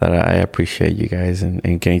that I appreciate you guys and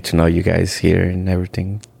getting to know you guys here and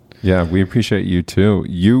everything. Yeah, we appreciate you too.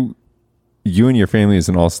 You and your family is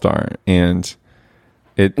an all-star, and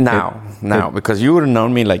because you would have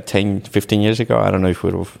known me like 10, 15 years ago. I don't know if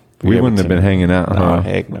we wouldn't have been hanging out. No, huh?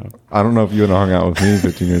 heck no. I don't know if you would have hung out with me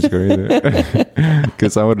 15 years ago either,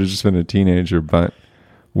 because I would have just been a teenager. But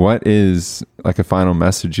what is like a final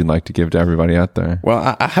message you'd like to give to everybody out there?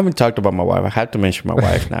 Well, I haven't talked about my wife. I have to mention my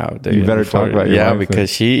wife now. You better talk about your wife. Yeah,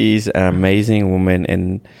 because she is an amazing woman,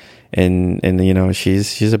 and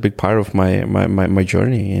she's a big part of my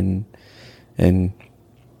journey, and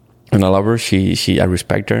I love her. I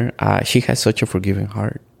respect her. She has such a forgiving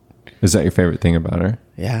heart. Is that your favorite thing about her?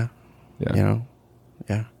 Yeah. Yeah.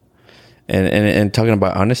 And talking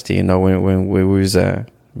about honesty, when we was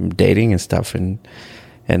dating and stuff, and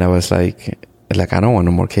I was like I don't want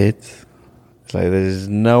no more kids. It's like there's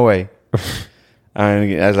no way.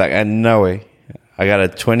 I was like, no way. I got a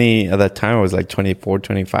 20 at that time. I was like 24,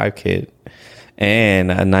 25 kid,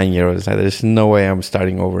 and a 9-year-old. It's like there's no way I'm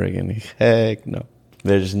starting over again. Heck no.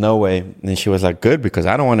 There's no way. And she was like, good, because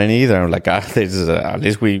I don't want any either. I'm like, at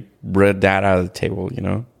least we read that out of the table,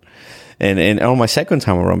 And on my second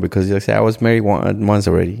time around, because like I said, I was married once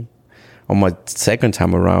already. on my second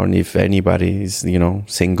time around, if anybody is,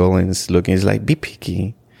 single and is looking, it's like, be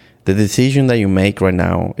picky. The decision that you make right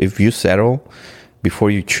now, if you settle before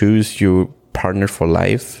you choose your partner for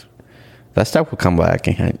life, that stuff will come back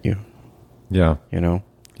and haunt you. Yeah.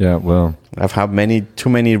 Yeah, well, I've had too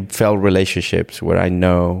many failed relationships where I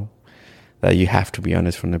know that you have to be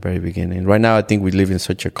honest from the very beginning. Right now, I think we live in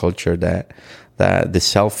such a culture that the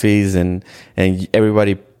selfies and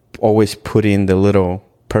everybody always put in the little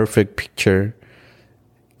perfect picture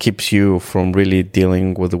keeps you from really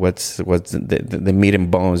dealing with what's the meat and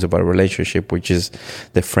bones of our relationship, which is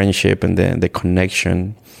the friendship and the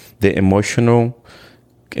connection, the emotional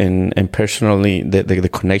and personally the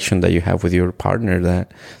connection that you have with your partner.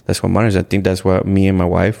 That's what matters. I think that's what me and my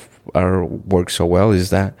wife work so well, is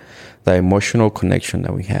that the emotional connection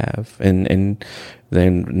that we have, and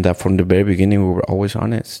then that from the very beginning we were always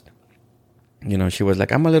honest. She was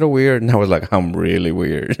like, I'm a little weird. And I was like, I'm really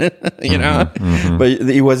weird, Mm-hmm. But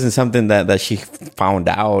it wasn't something that she found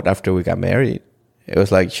out after we got married. It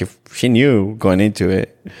was like she knew going into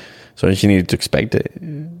it. So she needed to expect it,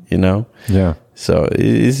 Yeah. So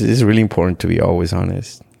it's really important to be always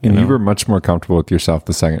honest. And you were much more comfortable with yourself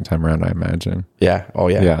the second time around, I imagine. Yeah. Oh,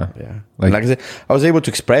 yeah. Yeah. Like I said, I was able to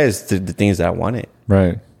express the things that I wanted.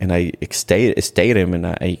 Right. And I stayed them and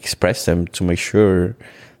I expressed them to make sure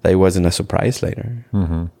that it wasn't a surprise later.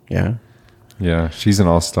 Mm-hmm. Yeah. Yeah. She's an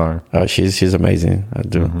all-star. Oh, she's amazing. I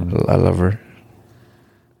do. Mm-hmm. I love her.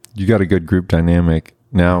 You got a good group dynamic.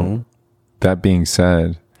 Now, that being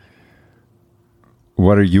said,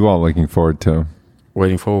 what are you all looking forward to?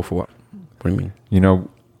 Waiting forward for what? What do you mean?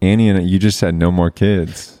 Annie and you just had no more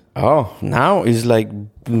kids. Oh, now it's like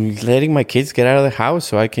letting my kids get out of the house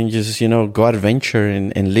so I can just, go adventure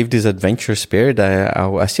and live this adventure spirit.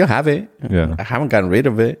 I still have it. Yeah. I haven't gotten rid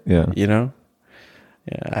of it. Yeah. Yeah,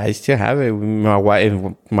 I still have it. My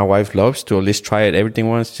wife loves to at least try it everything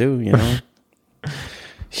once too,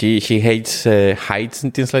 She hates heights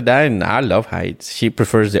and things like that, and I love heights. She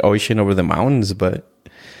prefers the ocean over the mountains, but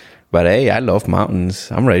hey, I love mountains.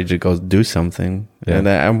 I'm ready to go do something, and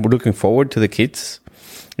I'm looking forward to the kids.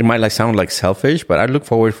 It might sound like selfish, but I look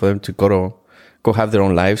forward for them to go have their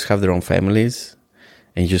own lives, have their own families,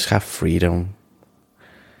 and just have freedom.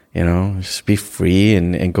 Just be free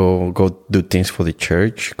and go do things for the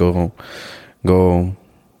church. Go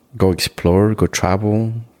explore, go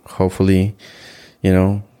travel. Hopefully,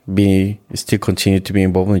 still continue to be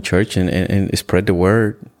involved in the church and spread the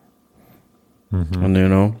word. Mm-hmm.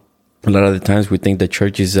 And a lot of the times we think the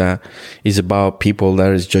church is about people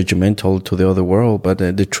that is judgmental to the other world, but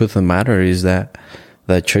the truth of the matter is that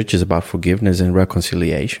the church is about forgiveness and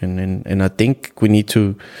reconciliation. And I think we need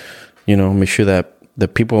to, make sure that the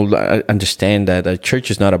people understand that the church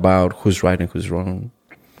is not about who's right and who's wrong.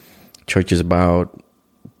 Church is about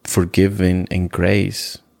forgiving and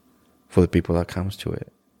grace for the people that comes to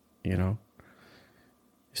it.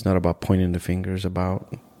 It's not about pointing the fingers,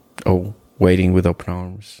 about waiting with open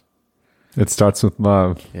arms. It starts with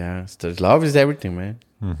love. Yeah, love is everything, man.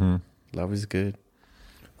 Mm-hmm. Love is good.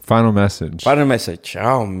 Final message.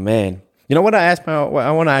 Oh man, you know what I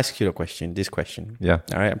want to ask you a question. This question. Yeah.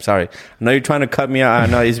 All right. I'm sorry. I know you're trying to cut me out. I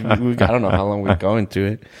know I don't know how long we're going through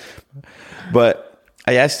it, but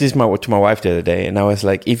I asked this to my wife the other day, and I was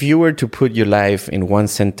like, if you were to put your life in one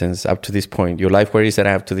sentence up to this point, your life where is it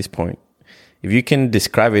up to this point? If you can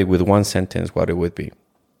describe it with one sentence, what it would be?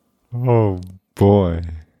 Oh boy.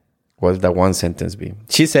 What would that one sentence be?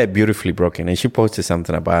 She said beautifully broken, and she posted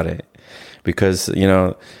something about it because,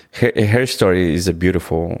 her story is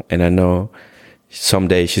beautiful, and I know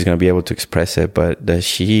someday she's going to be able to express it, but that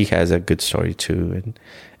she has a good story too.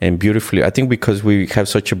 And beautifully, I think because we have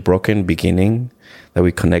such a broken beginning that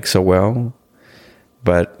we connect so well,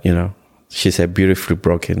 but, she said beautifully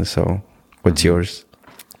broken. So what's yours?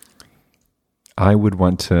 I would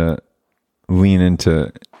want to lean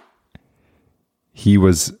into, he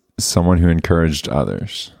was someone who encouraged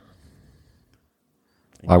others.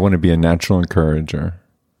 I want to be a natural encourager.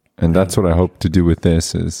 And that's what I hope to do with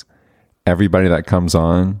this is everybody that comes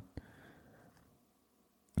on,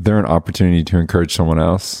 they're an opportunity to encourage someone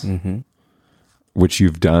else, which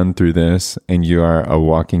you've done through this, and you are a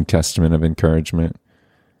walking testament of encouragement.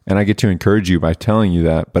 And I get to encourage you by telling you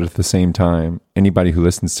that, but at the same time, anybody who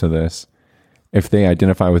listens to this, if they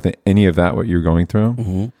identify with any of that, what you're going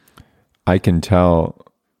through, I can tell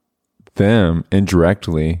them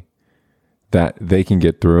indirectly that they can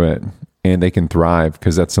get through it and they can thrive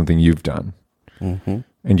because that's something you've done.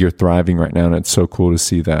 And you're thriving right now, and it's so cool to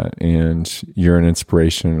see that. And you're an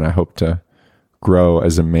inspiration, and I hope to grow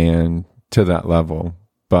as a man to that level.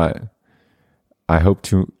 But I hope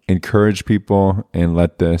to encourage people and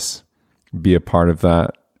let this be a part of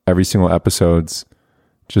that. Every single episode's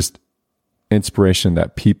just inspiration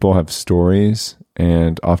that people have stories,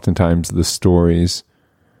 and oftentimes the stories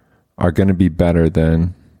are going to be better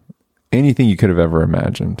than anything you could have ever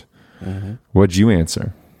imagined. Mm-hmm. What'd you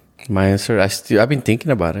answer? My answer, I've been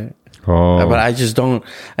thinking about it. Oh. But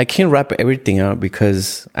I can't wrap everything up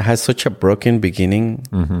because I had such a broken beginning,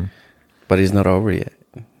 but it's not over yet.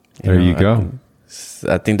 You go.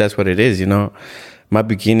 I think that's what it is, My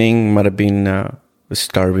beginning might have been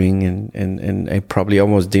starving and I probably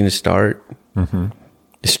almost didn't start. I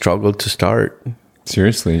struggled to start.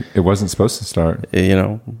 Seriously, it wasn't supposed to start.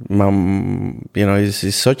 Mom,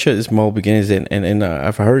 it's such a small beginning, and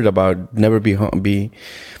I've heard about never be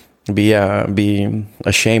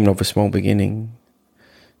ashamed of a small beginning,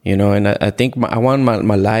 and I think I want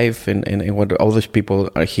my life and what all those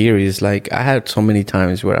people are here is like, I had so many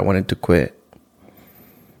times where I wanted to quit,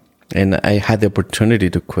 and I had the opportunity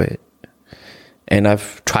to quit, and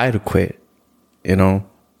I've tried to quit, and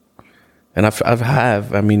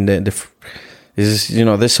I mean,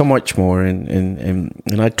 there's so much more, and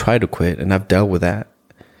I tried to quit, and I've dealt with that,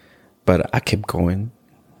 but I kept going.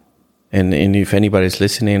 And if anybody's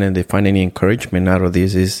listening and they find any encouragement out of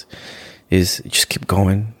this, is just keep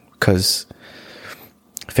going, because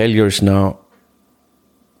failure is not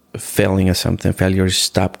failing at something. Failure is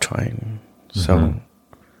stop trying.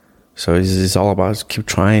 So it's all about keep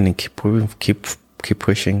trying and keep moving, keep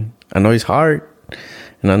pushing. I know it's hard,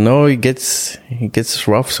 and I know it gets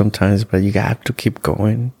rough sometimes, but you have to keep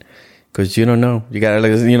going, because you don't know. You gotta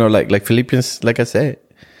like Philippians, like I said.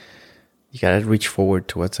 You gotta reach forward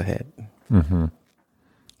to what's ahead.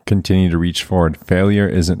 Continue to reach forward. Failure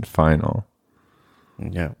isn't final.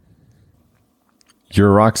 Yeah. You're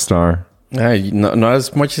a rock star. Not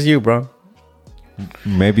as much as you, bro.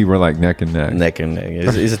 Maybe we're like neck and neck. Neck and neck.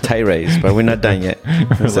 It's a tie race, but we're not done yet.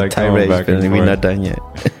 It's like a tie race, but we're not done yet.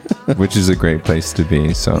 Which is a great place to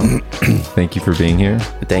be. So thank you for being here.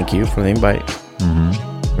 Thank you for the invite.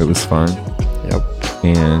 It was fun. Yep.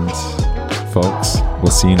 And folks,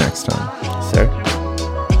 we'll see you next time. Sir.